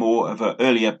 covers more of her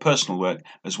earlier personal work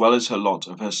as well as a lot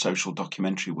of her social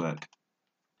documentary work.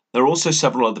 There are also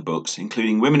several other books,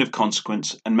 including Women of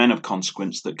Consequence and Men of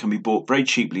Consequence, that can be bought very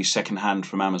cheaply second-hand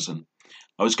from Amazon.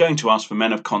 I was going to ask for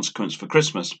Men of Consequence for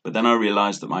Christmas, but then I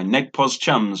realised that my NegPos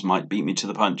chums might beat me to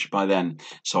the punch by then,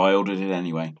 so I ordered it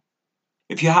anyway.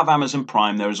 If you have Amazon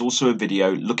Prime, there is also a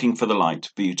video, Looking for the Light,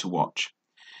 for you to watch.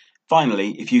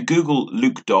 Finally, if you Google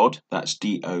Luke Dodd, that's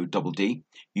D-O-D-D,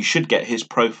 you should get his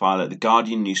profile at the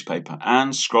Guardian newspaper,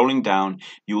 and scrolling down,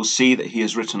 you will see that he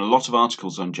has written a lot of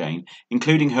articles on Jane,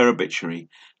 including her obituary,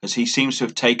 as he seems to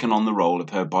have taken on the role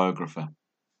of her biographer.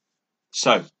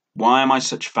 So, why am I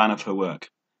such a fan of her work?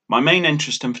 My main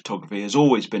interest in photography has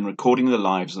always been recording the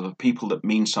lives of the people that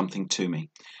mean something to me,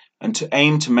 and to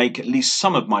aim to make at least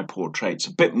some of my portraits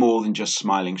a bit more than just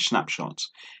smiling snapshots.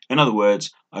 In other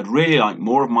words, I'd really like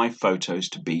more of my photos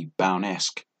to be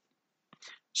Bown-esque.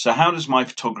 So how does my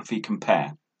photography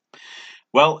compare?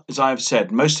 Well, as I have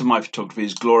said, most of my photography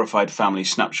is glorified family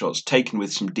snapshots taken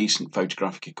with some decent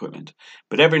photographic equipment,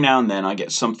 but every now and then I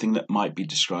get something that might be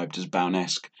described as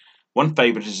Bown-esque. One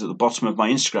favourite is at the bottom of my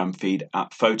Instagram feed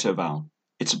at PhotoVal.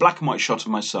 It's a black and white shot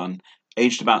of my son,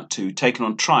 aged about 2, taken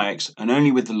on Tri-X and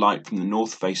only with the light from the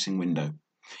north-facing window.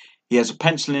 He has a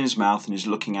pencil in his mouth and is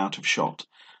looking out of shot.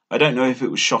 I don't know if it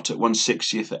was shot at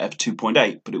 1/60th at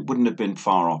f2.8, but it wouldn't have been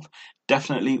far off.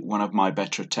 Definitely one of my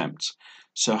better attempts.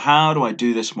 So how do I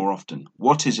do this more often?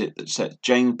 What is it that sets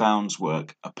Jane Bown's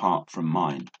work apart from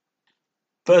mine?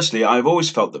 Firstly, I've always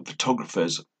felt that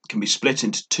photographers can be split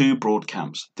into 2 broad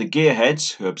camps. The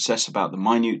gearheads, who obsess about the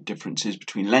minute differences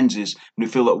between lenses and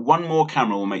who feel that one more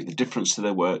camera will make the difference to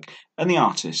their work, and the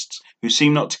artists, who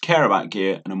seem not to care about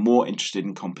gear and are more interested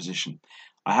in composition.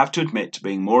 I have to admit to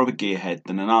being more of a gearhead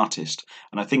than an artist,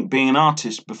 and I think being an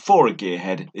artist before a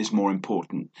gearhead is more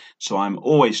important, so I'm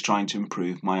always trying to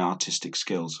improve my artistic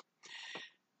skills.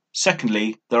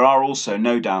 Secondly, there are also,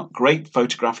 no doubt, great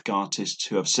photographic artists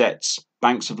who have sets,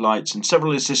 banks of lights and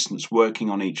several assistants working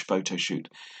on each photo shoot,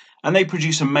 and they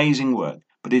produce amazing work,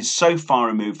 but it is so far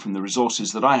removed from the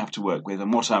resources that I have to work with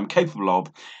and what I am capable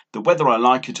of that whether I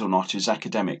like it or not is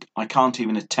academic. I can't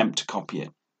even attempt to copy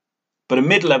it. But a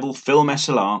mid-level film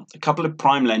SLR, a couple of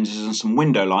prime lenses and some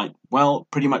window light, well,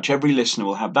 pretty much every listener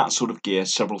will have that sort of gear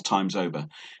several times over.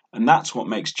 And that's what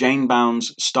makes Jane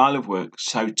Bown's style of work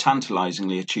so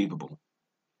tantalisingly achievable.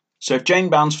 So if Jane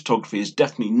Bown's photography is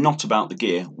definitely not about the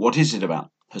gear, what is it about?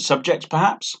 Her subject,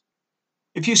 perhaps?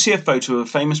 If you see a photo of a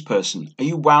famous person, are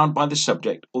you wowed by the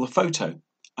subject or the photo?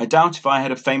 I doubt if I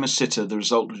had a famous sitter the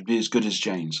result would be as good as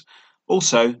Jane's.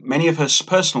 Also, many of her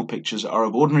personal pictures are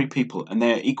of ordinary people and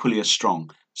they are equally as strong,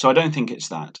 so I don't think it's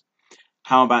that.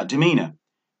 How about demeanour?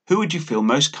 Who would you feel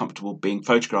most comfortable being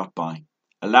photographed by?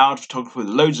 A loud photographer with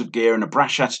loads of gear and a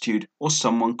brash attitude, or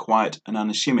someone quiet and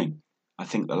unassuming? I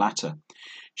think the latter.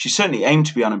 She certainly aimed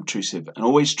to be unobtrusive and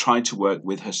always tried to work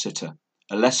with her sitter.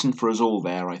 A lesson for us all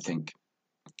there, I think.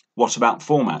 What about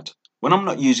format? When I'm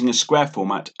not using a square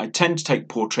format, I tend to take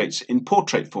portraits in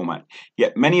portrait format,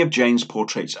 yet many of Jane's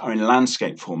portraits are in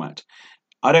landscape format.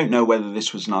 I don't know whether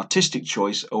this was an artistic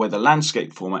choice or whether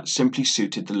landscape format simply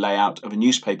suited the layout of a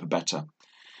newspaper better.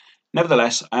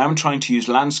 Nevertheless, I am trying to use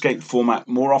landscape format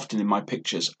more often in my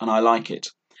pictures, and I like it.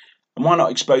 And why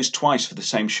not expose twice for the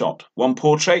same shot, one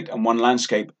portrait and one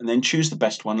landscape, and then choose the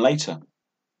best one later?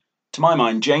 To my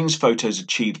mind, Jane's photos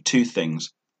achieve two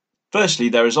things. Firstly,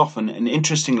 there is often an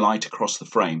interesting light across the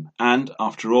frame, and,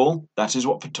 after all, that is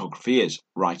what photography is,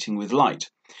 writing with light.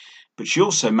 But she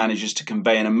also manages to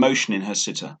convey an emotion in her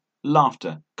sitter: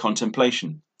 laughter,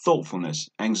 contemplation, thoughtfulness,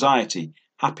 anxiety,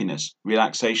 happiness,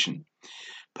 relaxation.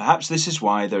 Perhaps this is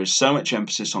why there is so much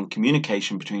emphasis on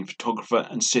communication between photographer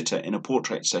and sitter in a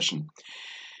portrait session.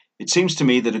 It seems to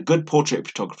me that a good portrait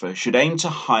photographer should aim to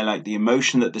highlight the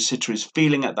emotion that the sitter is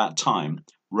feeling at that time,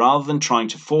 rather than trying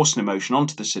to force an emotion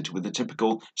onto the sitter with the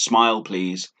typical "smile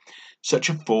please." Such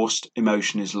a forced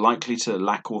emotion is likely to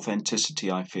lack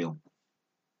authenticity, I feel.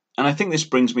 And I think this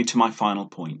brings me to my final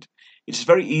point. It is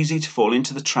very easy to fall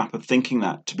into the trap of thinking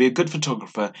that to be a good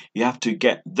photographer you have to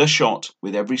get the shot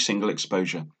with every single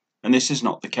exposure, and this is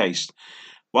not the case.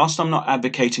 Whilst I'm not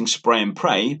advocating spray and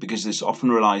pray, because this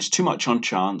often relies too much on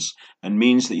chance and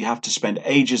means that you have to spend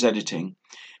ages editing,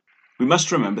 we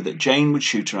must remember that Jane would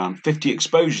shoot around 50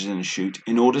 exposures in a shoot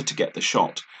in order to get the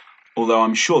shot, although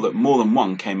I'm sure that more than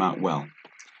one came out well.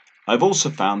 I've also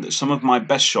found that some of my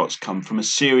best shots come from a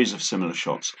series of similar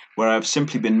shots, where I have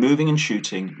simply been moving and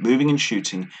shooting,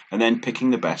 and then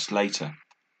picking the best later.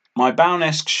 My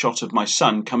Bown-esque shot of my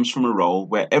son comes from a roll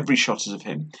where every shot is of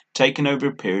him, taken over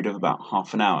a period of about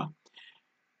half an hour.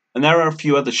 And there are a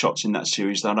few other shots in that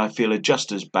series that I feel are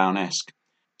just as Bown-esque.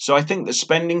 So I think that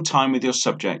spending time with your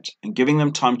subject and giving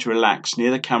them time to relax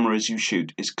near the camera as you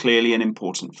shoot is clearly an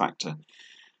important factor.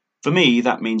 For me,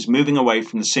 that means moving away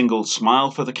from the single smile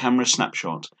for the camera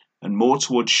snapshot and more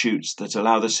towards shoots that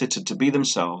allow the sitter to be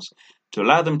themselves, to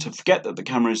allow them to forget that the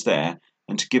camera is there,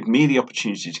 and to give me the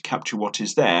opportunity to capture what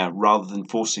is there rather than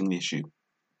forcing the issue.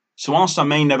 So whilst I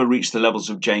may never reach the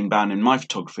levels of Jane Bown in my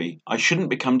photography, I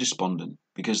shouldn't become despondent,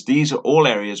 because these are all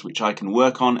areas which I can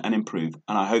work on and improve,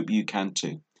 and I hope you can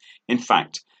too. In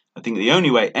fact, I think the only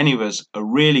way any of us are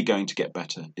really going to get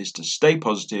better is to stay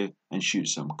positive and shoot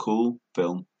some cool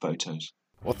film photos.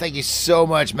 Well, thank you so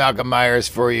much, Malcolm Myers,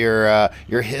 for your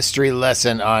history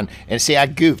lesson on. And see, I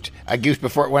goofed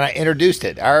before when I introduced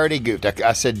it. I already goofed.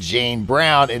 I said Jane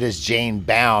Brown. It is Jane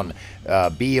Bown,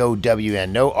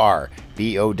 B-O-W-N, no R,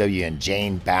 B-O-W-N,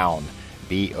 Jane Bown,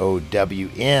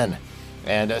 B-O-W-N.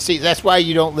 And see, that's why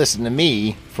you don't listen to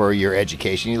me for your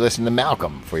education. You listen to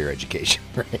Malcolm for your education,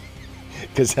 right?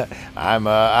 Because I'm,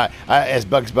 as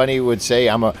Bugs Bunny would say,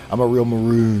 I'm a real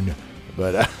maroon.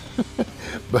 But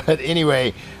but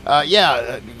anyway,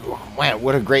 man,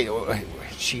 what a great.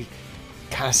 She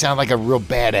kind of sounded like a real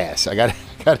badass. I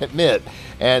gotta admit.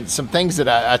 And some things that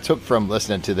I took from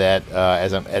listening to that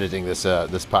as I'm editing this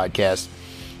podcast.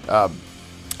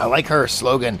 I like her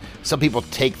slogan. Some people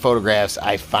take photographs,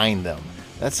 I find them.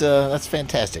 That's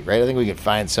fantastic, right? I think we can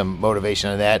find some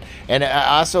motivation in that. And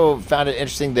I also found it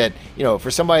interesting that,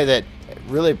 for somebody that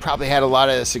really probably had a lot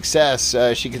of success,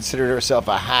 she considered herself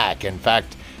a hack. In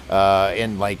fact,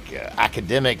 in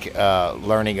academic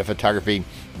learning of photography,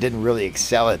 didn't really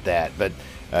excel at that. But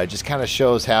just kind of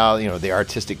shows how, the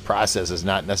artistic process is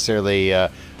not necessarily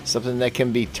something that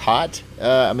can be taught.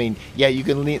 You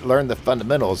can learn the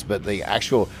fundamentals, but the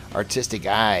actual artistic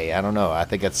eye, I don't know. I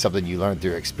think that's something you learn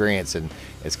through experience, and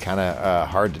it's kind of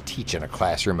hard to teach in a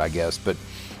classroom, I guess. But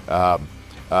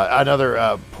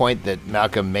another point that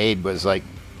Malcolm made was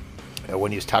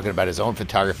when he was talking about his own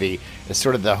photography, it's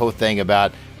sort of the whole thing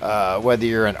about whether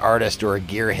you're an artist or a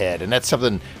gearhead. And that's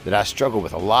something that I struggle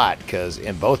with a lot, because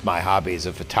in both my hobbies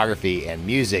of photography and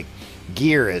music,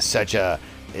 gear is such a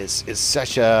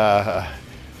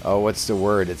what's the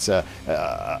word? It's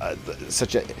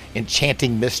such an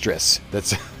enchanting mistress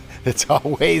that's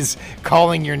always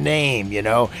calling your name,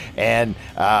 And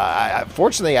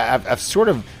fortunately, I've sort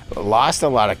of lost a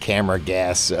lot of camera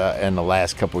gas in the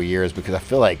last couple of years, because I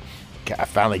feel like I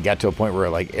finally got to a point where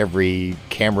like every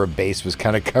camera base was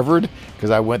kind of covered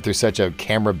because I went through such a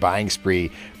camera buying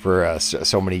spree for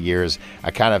so many years.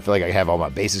 I kind of feel like I have all my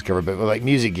bases covered, but with like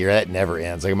music gear, that never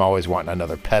ends. Like I'm always wanting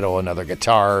another pedal, another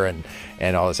guitar, and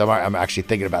all this. I'm actually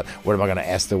thinking about what am I going to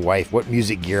ask the wife? What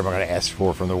music gear am I going to ask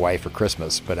from the wife for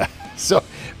Christmas? But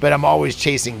but I'm always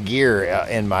chasing gear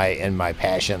in my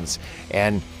passions,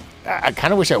 and I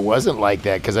kind of wish I wasn't like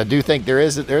that because I do think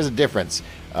there's a difference.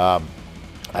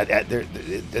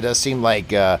 It does seem like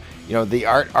the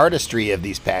artistry of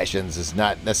these passions is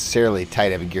not necessarily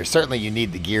tied up in gear. Certainly, you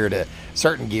need the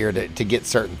certain gear to get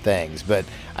certain things, but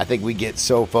I think we get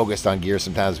so focused on gear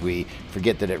sometimes we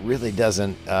forget that it really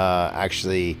doesn't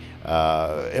actually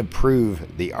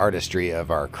improve the artistry of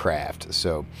our craft.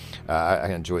 So I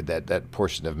enjoyed that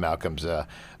portion of Malcolm's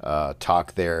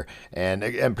talk there, and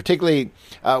particularly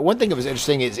one thing that was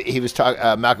interesting is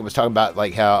Malcolm was talking about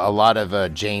like how a lot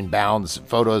of Jane Bound's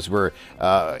photos were,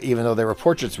 even though they were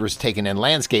portraits, were taken in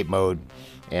landscape mode,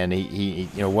 and he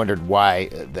wondered why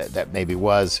that maybe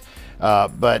was.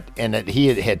 But that he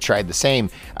had tried the same.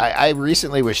 I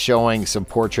recently was showing some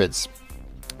portraits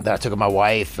that I took of my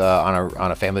wife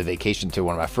on a family vacation to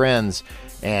one of my friends,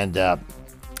 and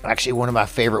actually one of my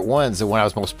favorite ones, the one I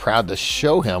was most proud to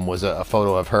show him, was a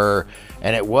photo of her,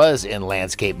 and it was in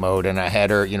landscape mode, and I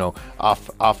had her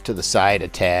off to the side a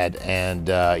tad, and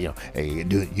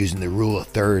using the rule of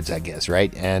thirds, I guess,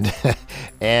 right? And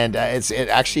it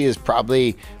actually is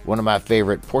probably one of my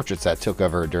favorite portraits I took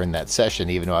of her during that session,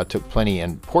 even though I took plenty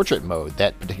in portrait mode.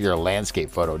 That particular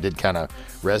landscape photo did kind of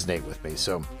resonate with me,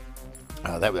 so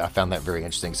I found that very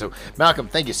interesting. So Malcolm,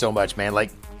 thank you so much, man.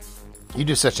 Like, you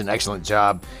do such an excellent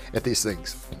job at these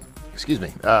things. Excuse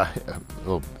me.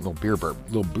 Little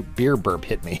beer burp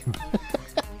hit me.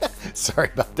 Sorry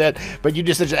about that. But you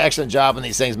do such an excellent job on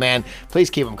these things, man. Please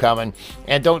keep them coming.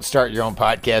 And don't start your own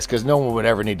podcast, because no one would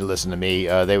ever need to listen to me.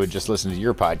 They would just listen to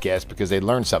your podcast because they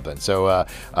learned something. So,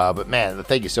 but man,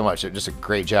 thank you so much. Just a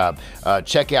great job.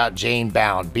 Check out Jane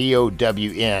Bound,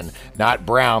 B-O-W-N, not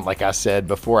Brown, like I said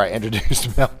before I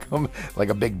introduced Malcolm, like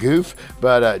a big goof,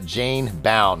 but Jane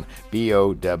Bound,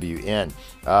 B-O-W-N.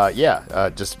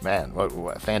 Just man,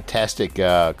 what fantastic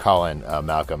call-in,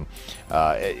 Malcolm.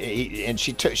 And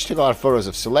she took a lot of photos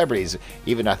of celebrities.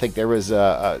 Even I think there was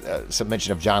some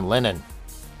mention of John Lennon.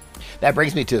 That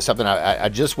brings me to something I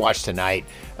just watched tonight.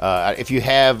 If you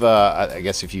have, I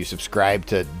guess if you subscribe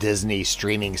to Disney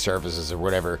streaming services or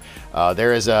whatever,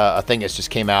 there is a thing that's just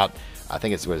came out. I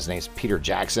think it's what his name's Peter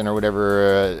Jackson or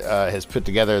whatever has put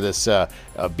together this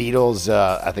Beatles.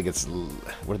 I think it's,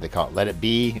 what do they call it? Let It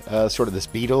Be. Sort of this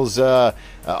Beatles.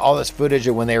 All this footage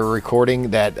of when they were recording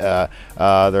that their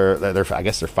I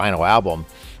guess their final album.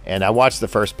 And I watched the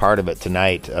first part of it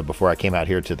tonight before I came out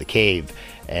here to the cave.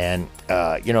 And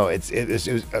it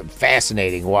was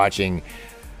fascinating watching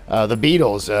the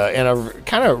Beatles in a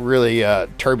kind of really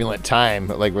turbulent time,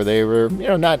 like where they were,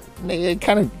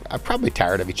 probably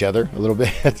tired of each other a little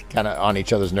bit, kind of on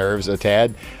each other's nerves a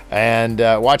tad, and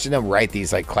watching them write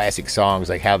these like classic songs,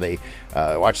 like how they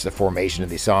watch the formation of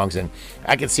these songs. And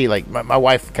I could see like my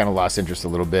wife kind of lost interest a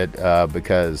little bit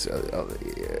because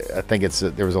I think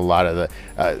there was a lot of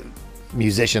the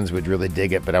musicians would really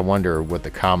dig it, but I wonder what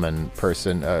the common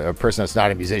person, a person that's not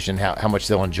a musician, how much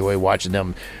they'll enjoy watching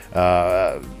them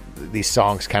these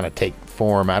songs kind of take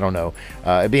form. I don't know.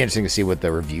 It'd be interesting to see what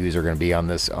the reviews are going to be on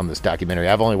this documentary.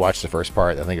 I've only watched the first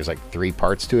part. I think there's like 3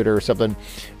 parts to it or something,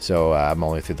 so I'm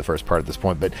only through the first part at this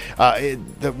point. But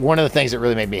one of the things that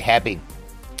really made me happy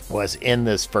was in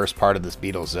this first part of this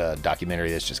Beatles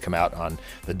documentary that's just come out on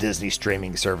the Disney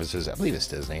streaming services. I believe it's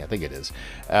Disney. I think it is.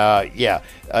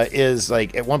 Is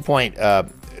like at one point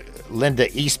Linda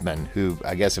Eastman, who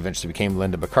I guess eventually became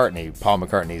Linda McCartney, Paul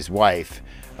McCartney's wife.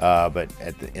 But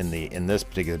in this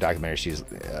particular documentary,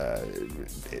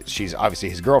 she's obviously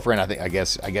his girlfriend. I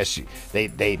guess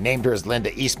they named her as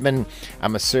Linda Eastman.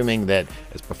 I'm assuming that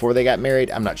it's before they got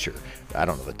married. I'm not sure. I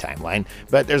don't know the timeline.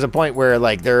 But there's a point where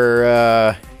like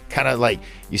they're kind of like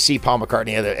you see Paul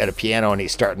McCartney at a piano and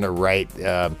he's starting to write,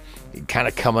 kind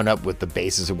of coming up with the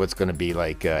basis of what's going to be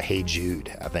like Hey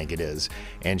Jude, I think it is.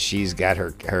 And she's got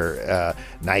her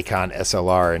Nikon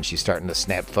SLR and she's starting to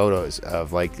snap photos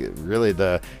of like really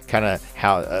the kind of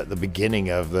how the beginning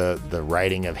of the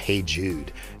writing of Hey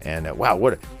Jude. And wow,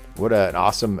 what an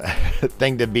awesome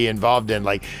thing to be involved in,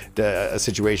 like a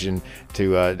situation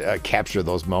to capture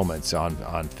those moments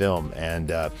on film. And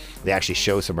they actually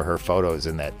show some of her photos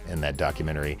in that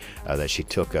documentary that she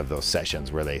took of those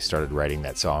sessions where they started writing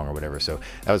that song or whatever. So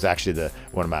that was actually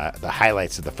one of the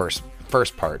highlights of the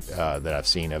first part that I've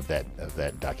seen of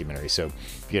that documentary. So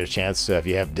if you get a chance, if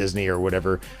you have Disney or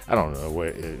whatever, I don't know,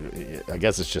 I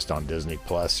guess it's just on Disney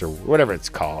Plus or whatever it's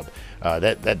called.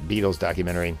 That Beatles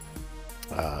documentary.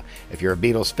 If you're a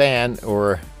Beatles fan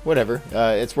or whatever,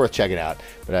 it's worth checking out.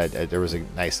 But there was a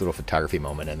nice little photography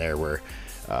moment in there where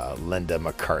Linda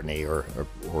McCartney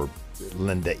or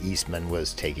Linda Eastman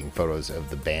was taking photos of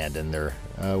the band and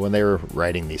when they were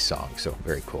writing these songs. So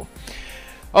very cool.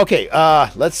 Okay,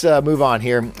 let's move on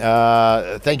here.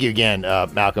 Thank you again,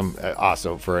 Malcolm,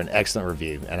 also for an excellent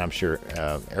review, and I'm sure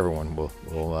everyone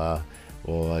will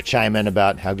chime in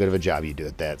about how good of a job you do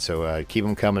at that. So keep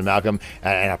them coming, Malcolm,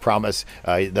 and I promise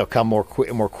they'll come more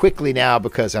quickly now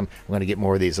because I'm going to get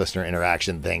more of these listener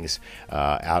interaction things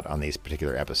out on these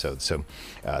particular episodes. So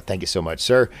thank you so much,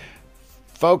 sir.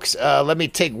 Folks, let me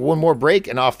take one more break,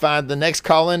 and I'll find the next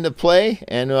call-in to play,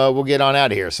 and we'll get on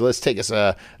out of here. So let's take us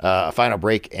a final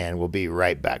break, and we'll be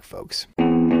right back, folks.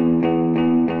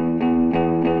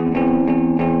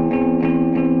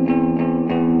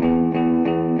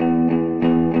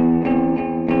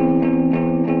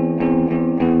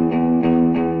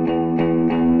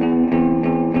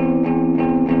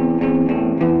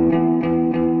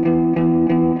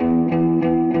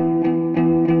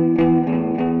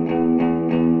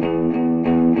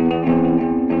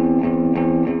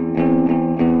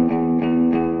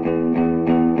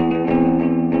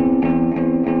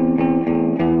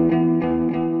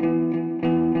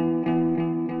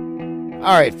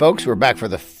 All right, folks, we're back for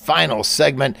the final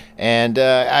segment, and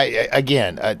I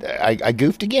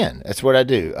goofed again. That's what I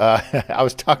do. I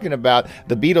was talking about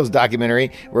the Beatles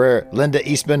documentary where Linda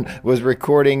Eastman was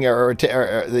recording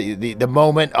the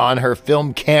moment on her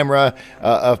film camera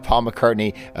of Paul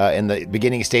McCartney in the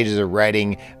beginning stages of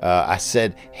writing. I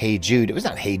said, "Hey Jude." It was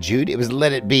not "Hey Jude." It was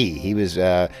 "Let It Be." He was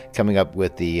coming up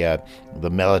with the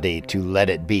melody to "Let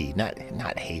It Be,"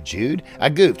 not "Hey Jude." I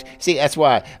goofed. See, that's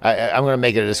why I'm going to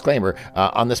make it a disclaimer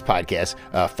on this podcast.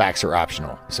 Facts are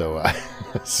optional. So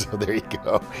there you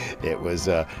go. It was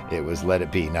 "Let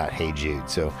It Be," not "Hey Jude."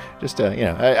 So just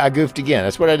I goofed again.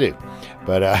 That's what I do.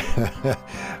 But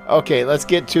okay, let's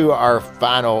get to our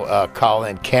final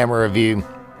call-in camera review.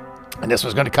 And this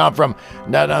was going to come from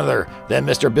none other than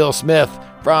Mr. Bill Smith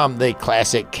from the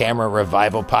Classic Camera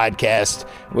Revival podcast,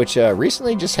 which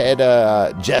recently just had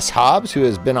Jess Hobbs, who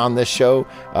has been on this show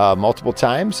multiple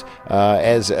times,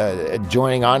 as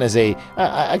joining on as a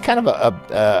kind of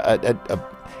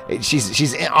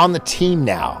she's on the team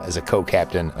now as a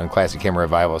co-captain on Classic Camera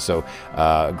Revival. So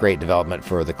great development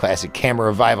for the Classic Camera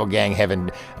Revival gang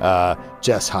having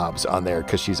Jess Hobbs on there,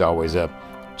 because she's always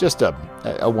just a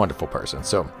wonderful person.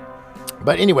 So.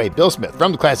 But anyway, Bill Smith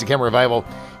from the Classic Camera Revival,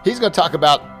 he's going to talk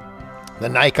about the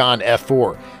Nikon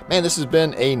F4. Man, this has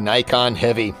been a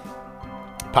Nikon-heavy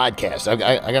podcast. I'm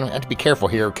going to have to be careful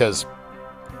here, because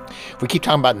if we keep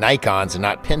talking about Nikons and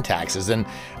not Pentaxes, then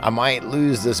I might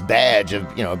lose this badge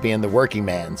of, being the working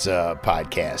man's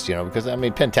podcast, because,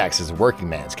 Pentax is a working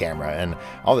man's camera, and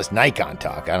all this Nikon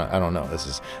talk, I don't know.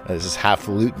 This is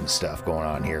highfalutin stuff going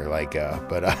on here,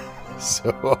 but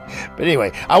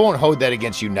anyway, I won't hold that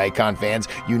against you Nikon fans,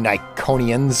 you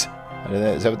Nikonians.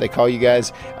 Is that what they call you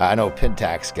guys? I know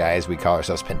Pentax guys, we call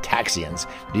ourselves Pentaxians.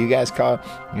 Do you guys call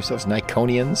yourselves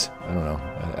Nikonians? I don't know.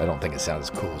 I don't think it sounds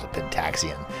as cool as a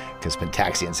Pentaxian, because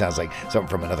Pentaxian sounds like something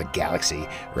from another galaxy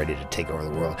ready to take over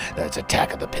the world. It's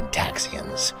Attack of the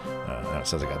Pentaxians. That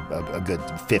sounds like a good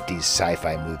 50s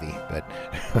sci-fi movie, but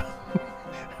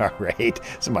all right,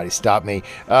 somebody stop me.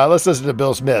 Let's listen to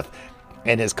Bill Smith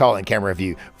and his call-in camera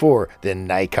review for the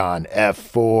Nikon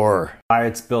F4. Hi,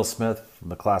 it's Bill Smith from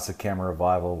the Classic Camera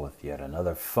Revival with yet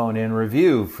another phone-in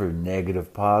review for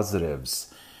Negative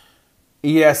Positives.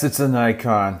 Yes, it's a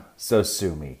Nikon, so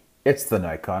sue me. It's the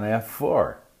Nikon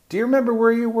F4. Do you remember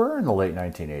where you were in the late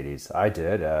 1980s? I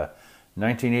did.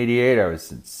 1988, I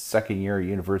was in second year at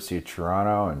University of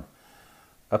Toronto and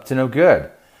up to no good.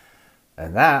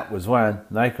 And that was when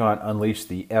Nikon unleashed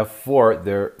the F4,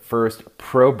 their first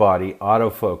pro-body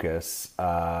autofocus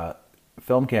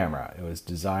film camera. It was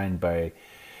designed by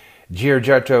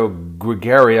Giorgetto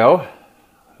Gregorio,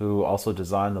 who also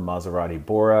designed the Maserati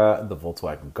Bora, the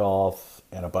Volkswagen Golf,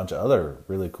 and a bunch of other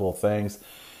really cool things.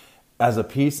 As a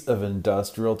piece of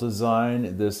industrial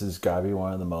design, this has got to be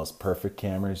one of the most perfect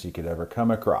cameras you could ever come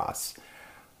across.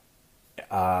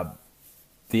 The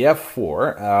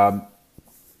F4...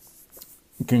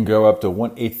 can go up to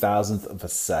 1/8,000th of a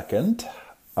second.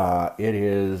 It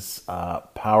is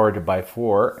powered by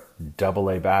 4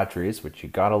 AA batteries, which you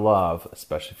gotta love,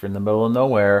 especially if you're in the middle of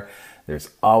nowhere. There's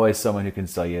always someone who can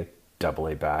sell you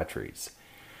AA batteries.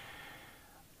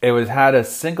 It had a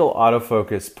single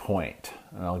autofocus point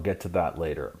and I'll get to that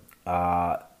later.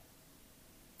 And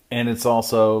it's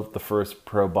also the first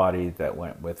pro body that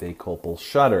went with a copal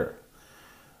shutter,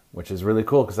 which is really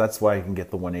cool because that's why you can get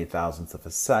the 1/8,000th of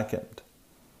a second.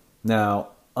 Now,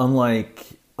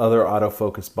 unlike other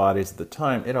autofocus bodies at the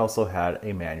time, it also had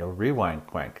a manual rewind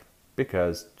crank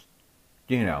because,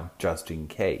 just in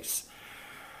case.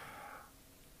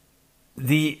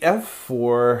 The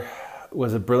F4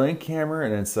 was a brilliant camera,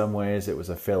 and in some ways it was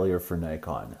a failure for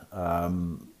Nikon.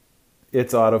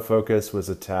 Its autofocus was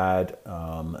a tad,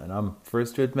 and I'm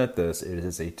first to admit this, it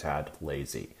is a tad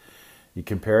lazy. You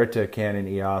compare it to a Canon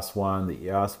EOS 1, the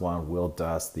EOS 1 will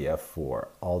dust the F4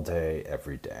 all day,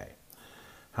 every day.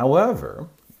 However,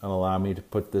 and allow me to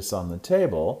put this on the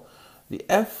table, the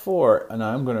F4, and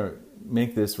I'm going to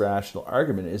make this rational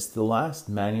argument, is the last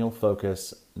manual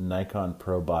focus Nikon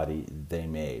Pro body they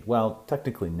made. Well,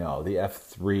 technically no, the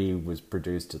F3 was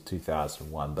produced till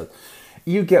 2001, but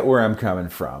you get where I'm coming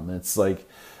from. It's like,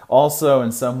 also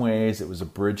in some ways it was a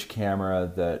bridge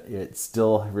camera that it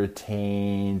still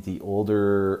retained the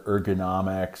older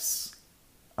ergonomics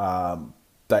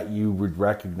that you would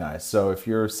recognize. So if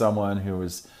you're someone who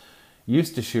was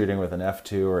used to shooting with an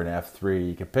F2 or an F3,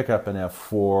 you can pick up an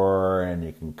F4 and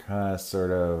you can kind of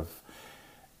sort of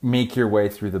make your way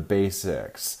through the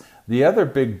basics. The other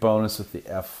big bonus with the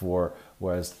F4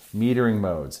 was metering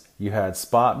modes. You had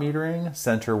spot metering,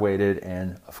 center weighted,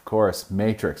 and of course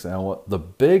matrix. And what the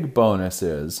big bonus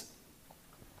is,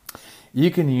 you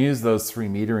can use those three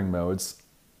metering modes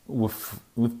with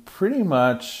pretty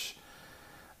much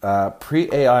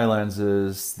pre-AI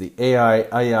lenses, the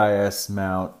AIS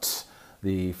mount,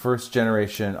 the first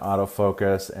generation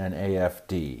autofocus, and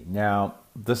AFD. Now,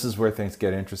 this is where things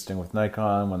get interesting with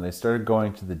Nikon. When they started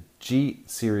going to the G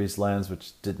series lens,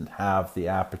 which didn't have the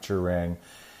aperture ring,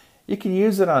 you can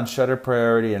use it on shutter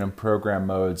priority and in program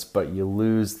modes, but you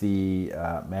lose the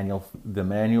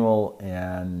manual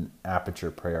and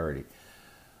aperture priority.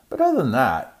 But other than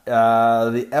that,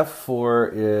 the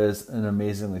F4 is an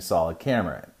amazingly solid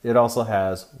camera. It also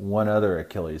has one other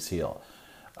Achilles heel,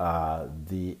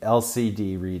 the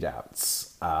LCD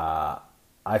readouts.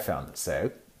 I found this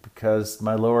out because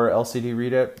my lower LCD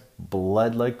readout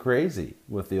bled like crazy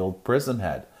with the old Prism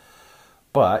head.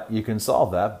 But you can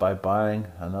solve that by buying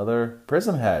another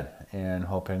Prism head and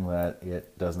hoping that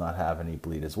it does not have any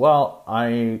bleed as well.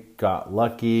 I got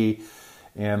lucky,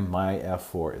 and my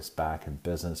F4 is back in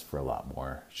business for a lot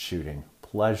more shooting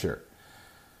pleasure.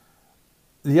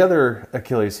 The other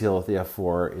Achilles heel of the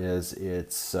F4 is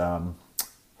its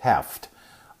heft.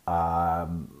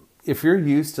 If you're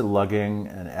used to lugging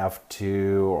an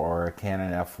F2 or a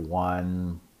Canon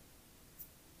F1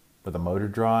 with a motor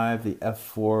drive, the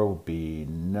F4 will be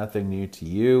nothing new to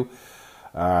you.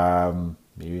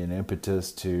 Maybe an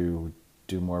impetus to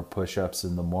do more push-ups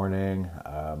in the morning,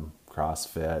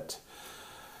 CrossFit.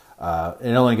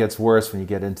 It only gets worse when you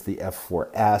get into the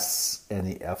F4S and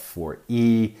the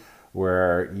F4E,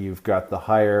 where you've got the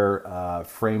higher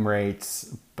frame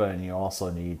rates, but you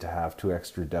also need to have 2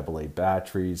 extra AA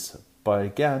batteries. But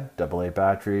again, AA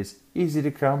batteries, easy to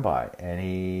come by.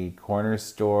 Any corner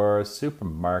store,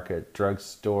 supermarket,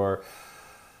 drugstore,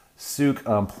 souk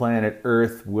on planet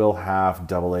Earth will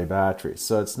have AA batteries.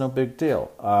 So it's no big deal.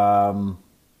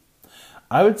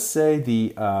 I would say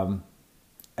the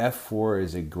F4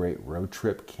 is a great road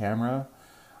trip camera.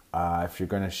 If you're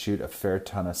going to shoot a fair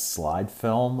ton of slide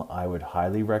film, I would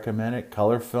highly recommend it.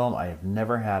 Color film, I have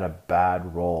never had a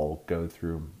bad roll go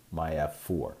through my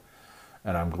F4.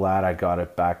 And I'm glad I got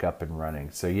it back up and running.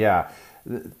 So yeah,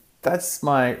 that's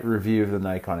my review of the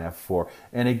Nikon F4.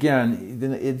 And again, the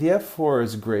F4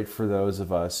 is great for those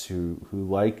of us who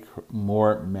like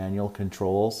more manual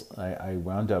controls. I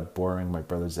wound up borrowing my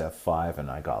brother's F5 and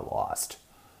I got lost.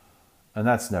 And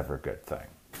that's never a good thing.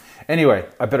 Anyway,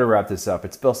 I better wrap this up.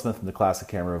 It's Bill Smith from the Classic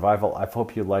Camera Revival. I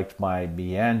hope you liked my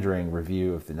meandering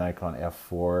review of the Nikon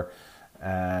F4,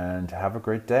 and have a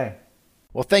great day.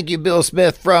 Well, thank you, Bill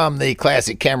Smith from the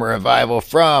Classic Camera Revival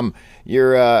for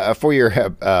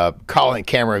your calling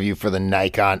camera review for the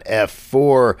Nikon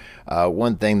F4.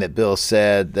 One thing that Bill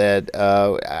said that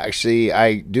actually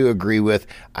I do agree with.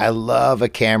 I love a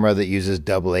camera that uses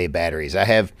AA batteries. I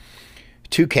have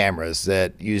 2 cameras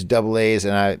that use AA's,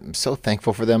 and I'm so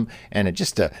thankful for them. And it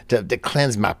just to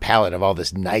cleanse my palate of all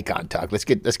this Nikon talk, let's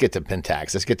get to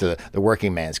Pentax. Let's get to the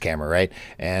working man's camera, right?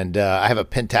 And I have a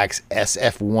Pentax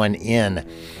SF1N,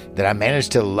 that I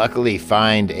managed to luckily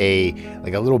find a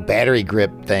little battery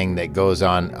grip thing that goes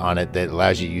on it that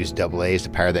allows you to use AA's to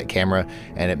power that camera,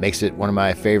 and it makes it one of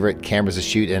my favorite cameras to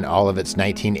shoot in all of its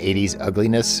 1980s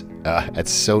ugliness. It's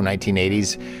so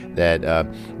 1980s that,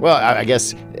 I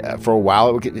guess for a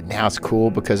while now it's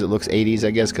cool because it looks 80s,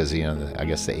 I guess, because I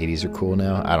guess the 80s are cool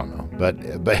now. I don't know, but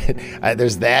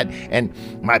there's that, and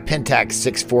my Pentax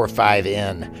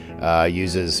 645N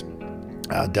uses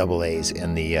AA's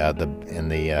in the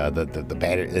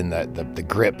battery, in the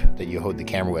grip that you hold the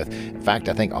camera with. In fact,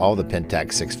 I think all the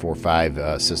Pentax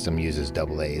 645 system uses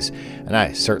AA's, and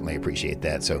I certainly appreciate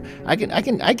that. So I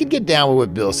can get down with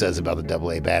what Bill says about the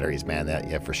AA batteries, man. That,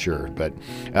 yeah, for sure. But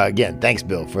again, thanks,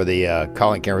 Bill, for the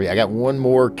call-in camera. I got one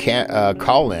more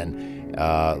call-in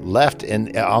left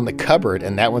on the cupboard,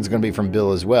 and that one's going to be from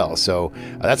Bill as well. So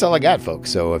that's all I got,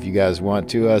 folks. So if you guys want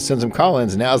to send some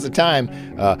call-ins, now's the time.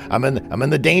 I'm in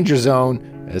the danger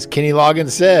zone, as Kenny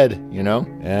Loggins said,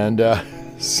 and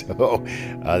so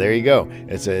there you go.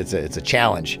 It's a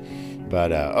challenge,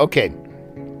 but okay.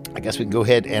 I guess we can go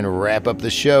ahead and wrap up the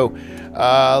show.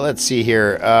 Let's see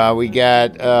here. We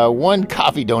got one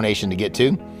coffee donation to get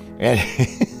to. And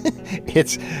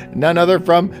it's none other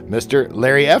from Mr.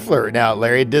 Larry Effler. Now,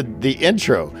 Larry did the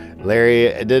intro.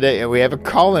 Larry did it, and we have a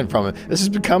call-in from him. This has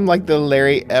become like the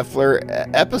Larry Effler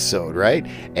episode, right?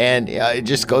 And it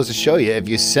just goes to show you, if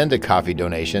you send a coffee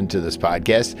donation to this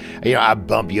podcast, I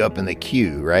bump you up in the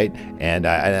queue, right? And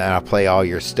I'll play all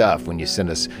your stuff when you send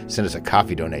us a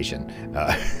coffee donation.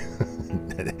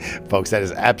 Folks, that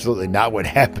is absolutely not what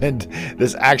happened.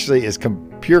 This actually is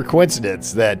pure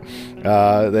coincidence that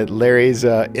Larry's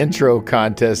intro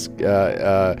contest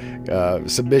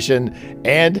submission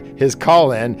and his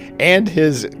call-in and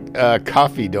his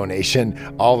coffee donation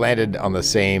all landed on the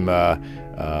same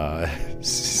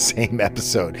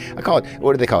episode. I call it,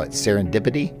 what do they call it?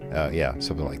 Serendipity? Yeah,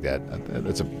 something like that.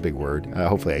 That's a big word.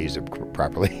 Hopefully I used it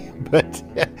properly. But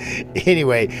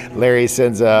anyway, Larry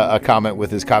sends a comment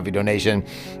with his coffee donation.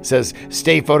 Says,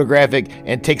 stay photographic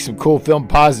and take some cool film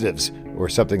positives, or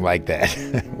something like that.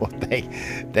 Well,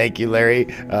 thank you, Larry,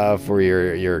 for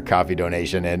your coffee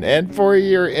donation and for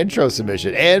your intro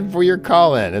submission and for your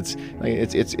call-in.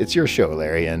 It's your show,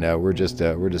 Larry, and we're just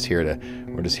here to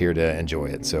enjoy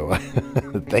it. So,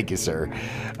 thank you, sir.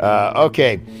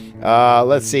 Okay,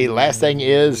 let's see. Last thing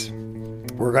is,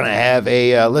 we're going to have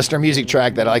a listener music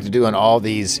track that I like to do on all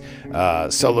these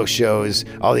solo shows,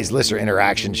 all these listener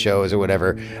interaction shows or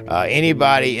whatever.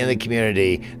 Anybody in the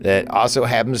community that also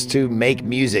happens to make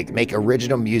music, make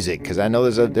original music, because I know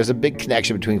there's a big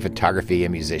connection between photography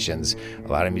and musicians. A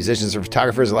lot of musicians are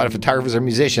photographers. A lot of photographers are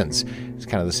musicians. It's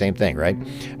kind of the same thing, right?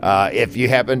 If you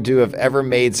happen to have ever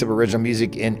made some original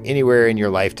music anywhere in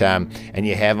your lifetime, and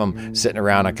you have them sitting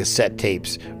around on cassette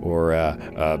tapes or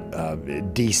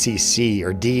DCC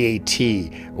or DAT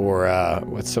or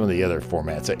what's some of the other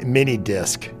formats? Mini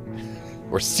disc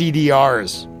or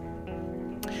CDRs.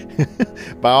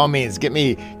 By all means, get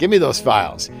me those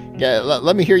files. Yeah,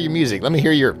 let me hear your music. Let me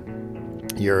hear your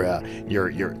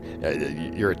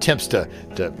attempts to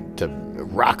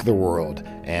rock the world,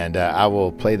 and I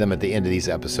will play them at the end of these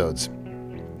episodes.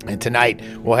 And tonight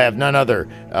we'll have none other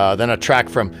than a track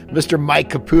from Mr. Mike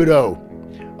Caputo.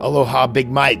 Aloha Big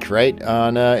Mike, right?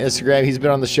 On Instagram. He's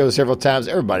been on the show several times.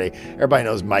 Everybody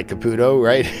knows Mike Caputo,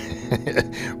 right?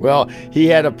 Well, he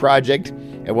had a project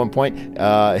at one point.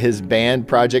 His band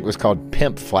project was called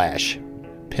Pimp Flash.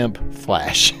 Pimp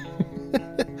Flash.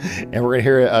 And we're going to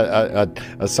hear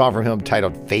a song from him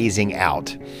titled Phasing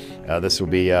Out. This will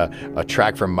be a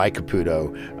track from Mike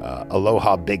Caputo,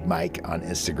 Aloha Big Mike on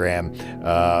Instagram.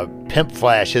 Pimp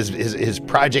Flash, his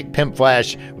project Pimp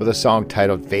Flash, with a song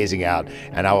titled Phasing Out.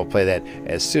 And I will play that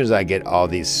as soon as I get all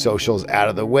these socials out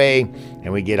of the way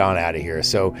and we get on out of here.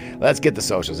 So let's get the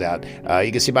socials out.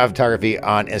 You can see my photography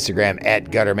on Instagram at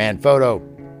GuttermanPhoto,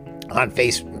 on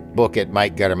Facebook at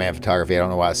Mike Gutterman Photography. I don't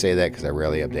know why I say that, because I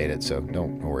rarely update it, so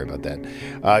don't worry about that.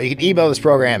 You can email this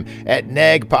program at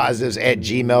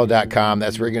negpositives@gmail.com.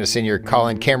 That's where you're going to send your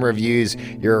call-in camera reviews,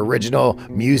 your original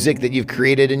music that you've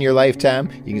created in your lifetime.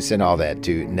 You can send all that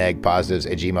to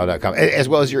negpositives@gmail.com, as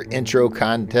well as your intro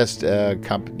contest,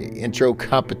 intro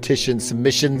competition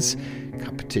submissions.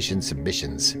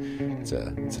 It's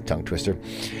a tongue twister.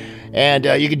 And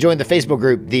you can join the Facebook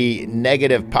group, the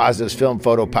Negative Positives Film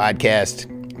Photo Podcast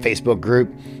Facebook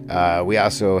group. We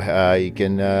also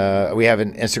we have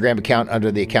an Instagram account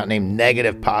under the account name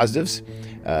Negative Positives.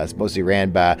 It's mostly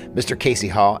ran by Mr. Casey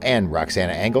Hall and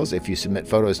Roxana Angles. If you submit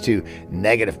photos to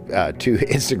to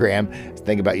Instagram,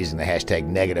 think about using the hashtag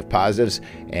negative positives,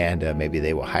 and maybe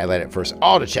they will highlight it for us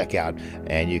all to check out.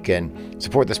 And you can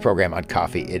support this program on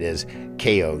Coffee. It is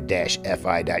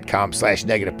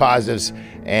ko-fi.com/negative positives.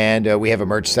 And we have a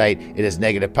merch site. It is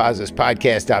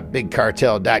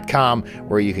negativepositivespodcast.bigcartel.com,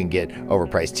 where you can get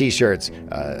overpriced t-shirts,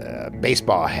 a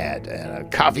baseball hat, and a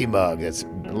coffee mug that's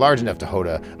large enough to hold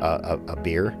a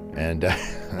beer, and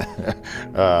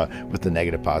with the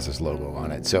Negative Positives logo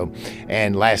on it. So,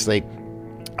 and lastly,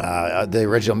 the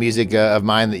original music of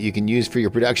mine that you can use for your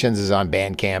productions is on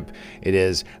Bandcamp. It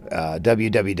is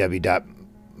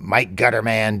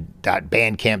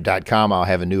www.mikegutterman.bandcamp.com. I'll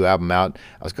have a new album out.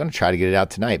 I was going to try to get it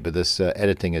out tonight, but this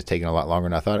editing has taken a lot longer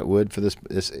than I thought it would for this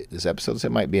episode, so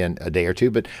it might be a day or two,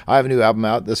 but I have a new album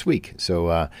out this week,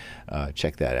 so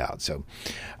check that out. So,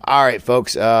 all right,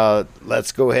 folks,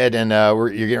 let's go ahead and you're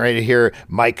getting ready to hear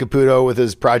Mike Caputo with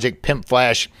his project Pimp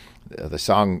Flash, the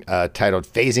song titled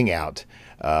Phasing Out.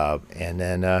 And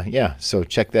then, so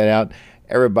check that out.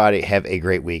 Everybody have a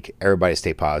great week. Everybody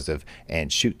stay positive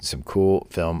and shoot some cool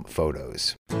film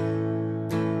photos.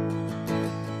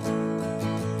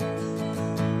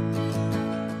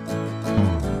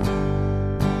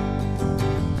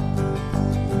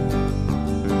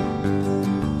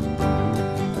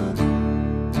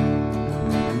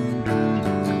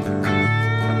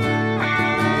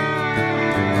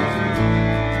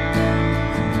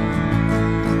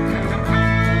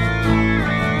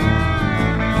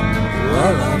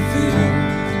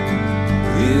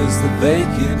 The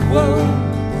vacant wall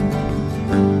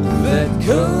that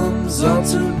comes all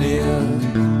too near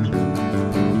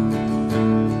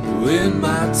in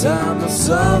my time of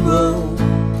sorrow.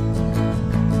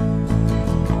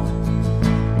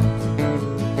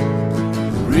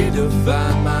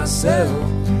 Redefine myself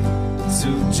to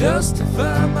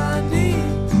justify my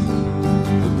needs.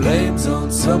 The blame's on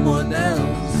someone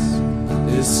else,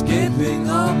 escaping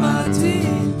all my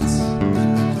deeds.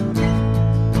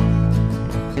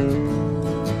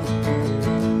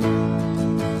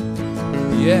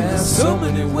 Yeah, so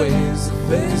many ways of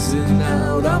phasing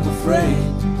out. I'm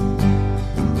afraid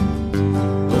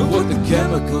of what the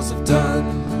chemicals have done.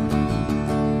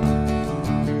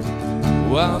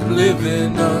 While I'm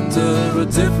living under a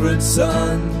different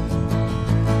sun.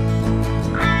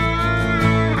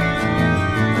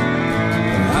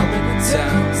 How many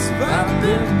times have I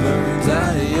been burned? I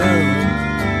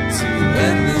yearn to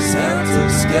end this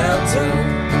helter-skelter.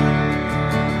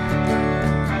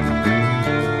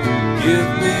 Give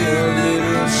me a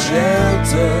little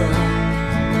shelter.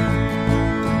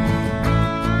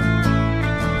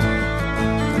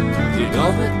 In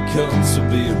all that comes from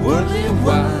being worldly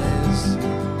wise,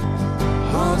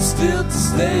 hard still to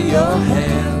stay your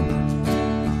hand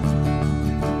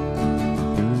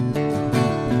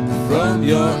from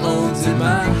your own to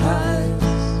my highs.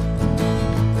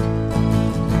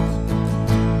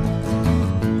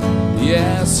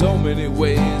 Yeah, so many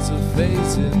ways of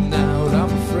phasing out. I'm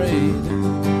afraid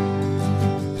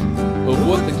of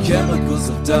what the chemicals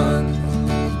have done.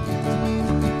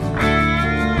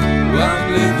 Well,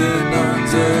 I'm living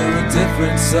under a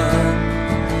different sun.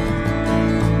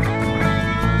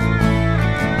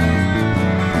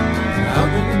 How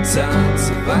many times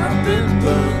have I been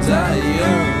burned? I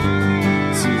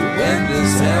yearn to end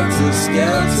this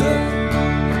helter-skelter.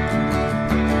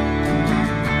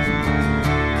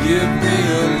 Give me a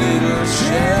little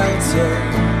shelter.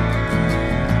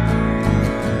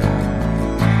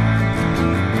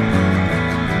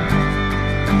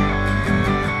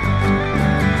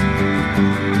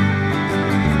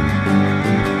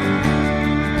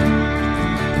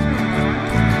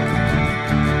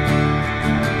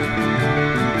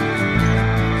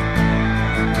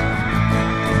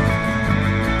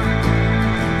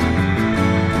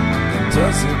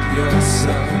 Doesn't your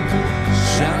sun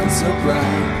shine so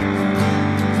bright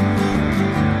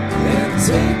and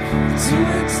take to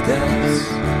its depths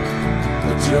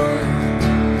the joy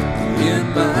in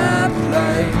my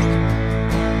plight?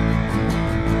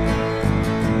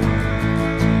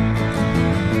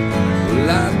 Well,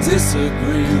 I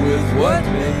disagree with what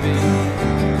may be,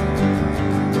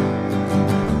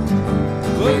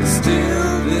 but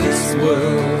still this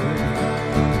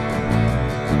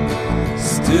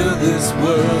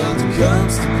world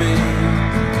comes to me.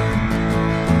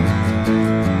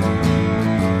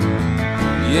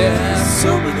 Yeah,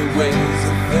 so many ways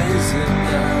of phasing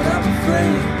out. I'm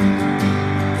afraid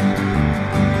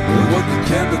of what the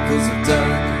chemicals have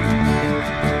done.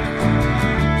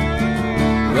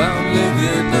 Well, I'm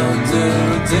living under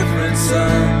a different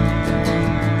sun.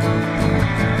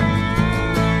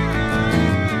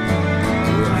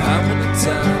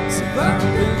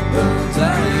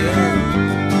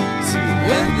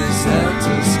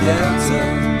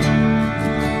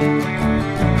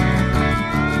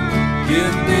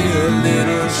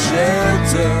 little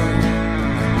shelter.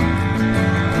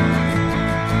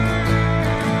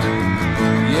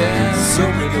 Yeah, so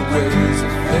many ways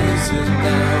of phasing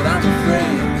out. I'm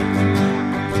afraid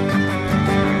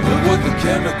of what the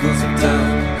chemicals have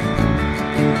done.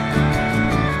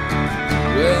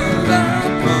 Well,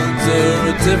 I'm under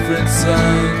a different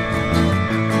sun.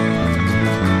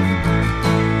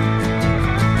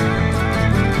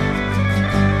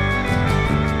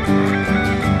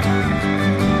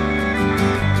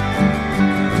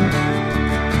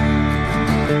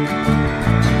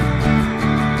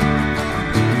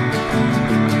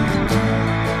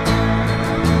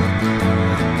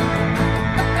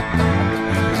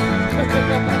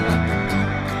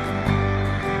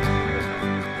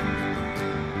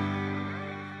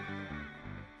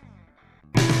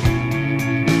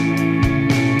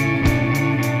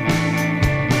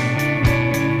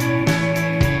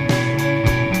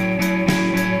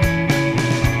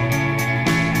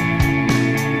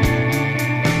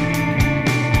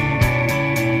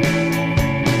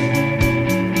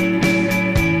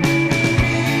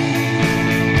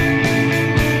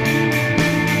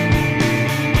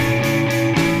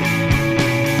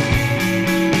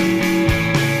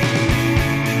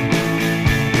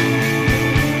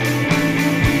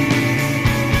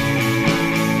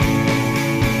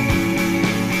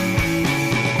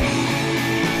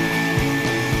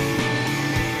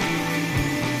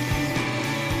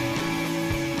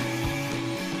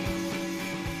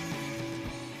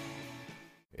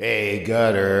 A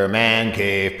Gutter Man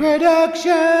Cave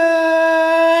production.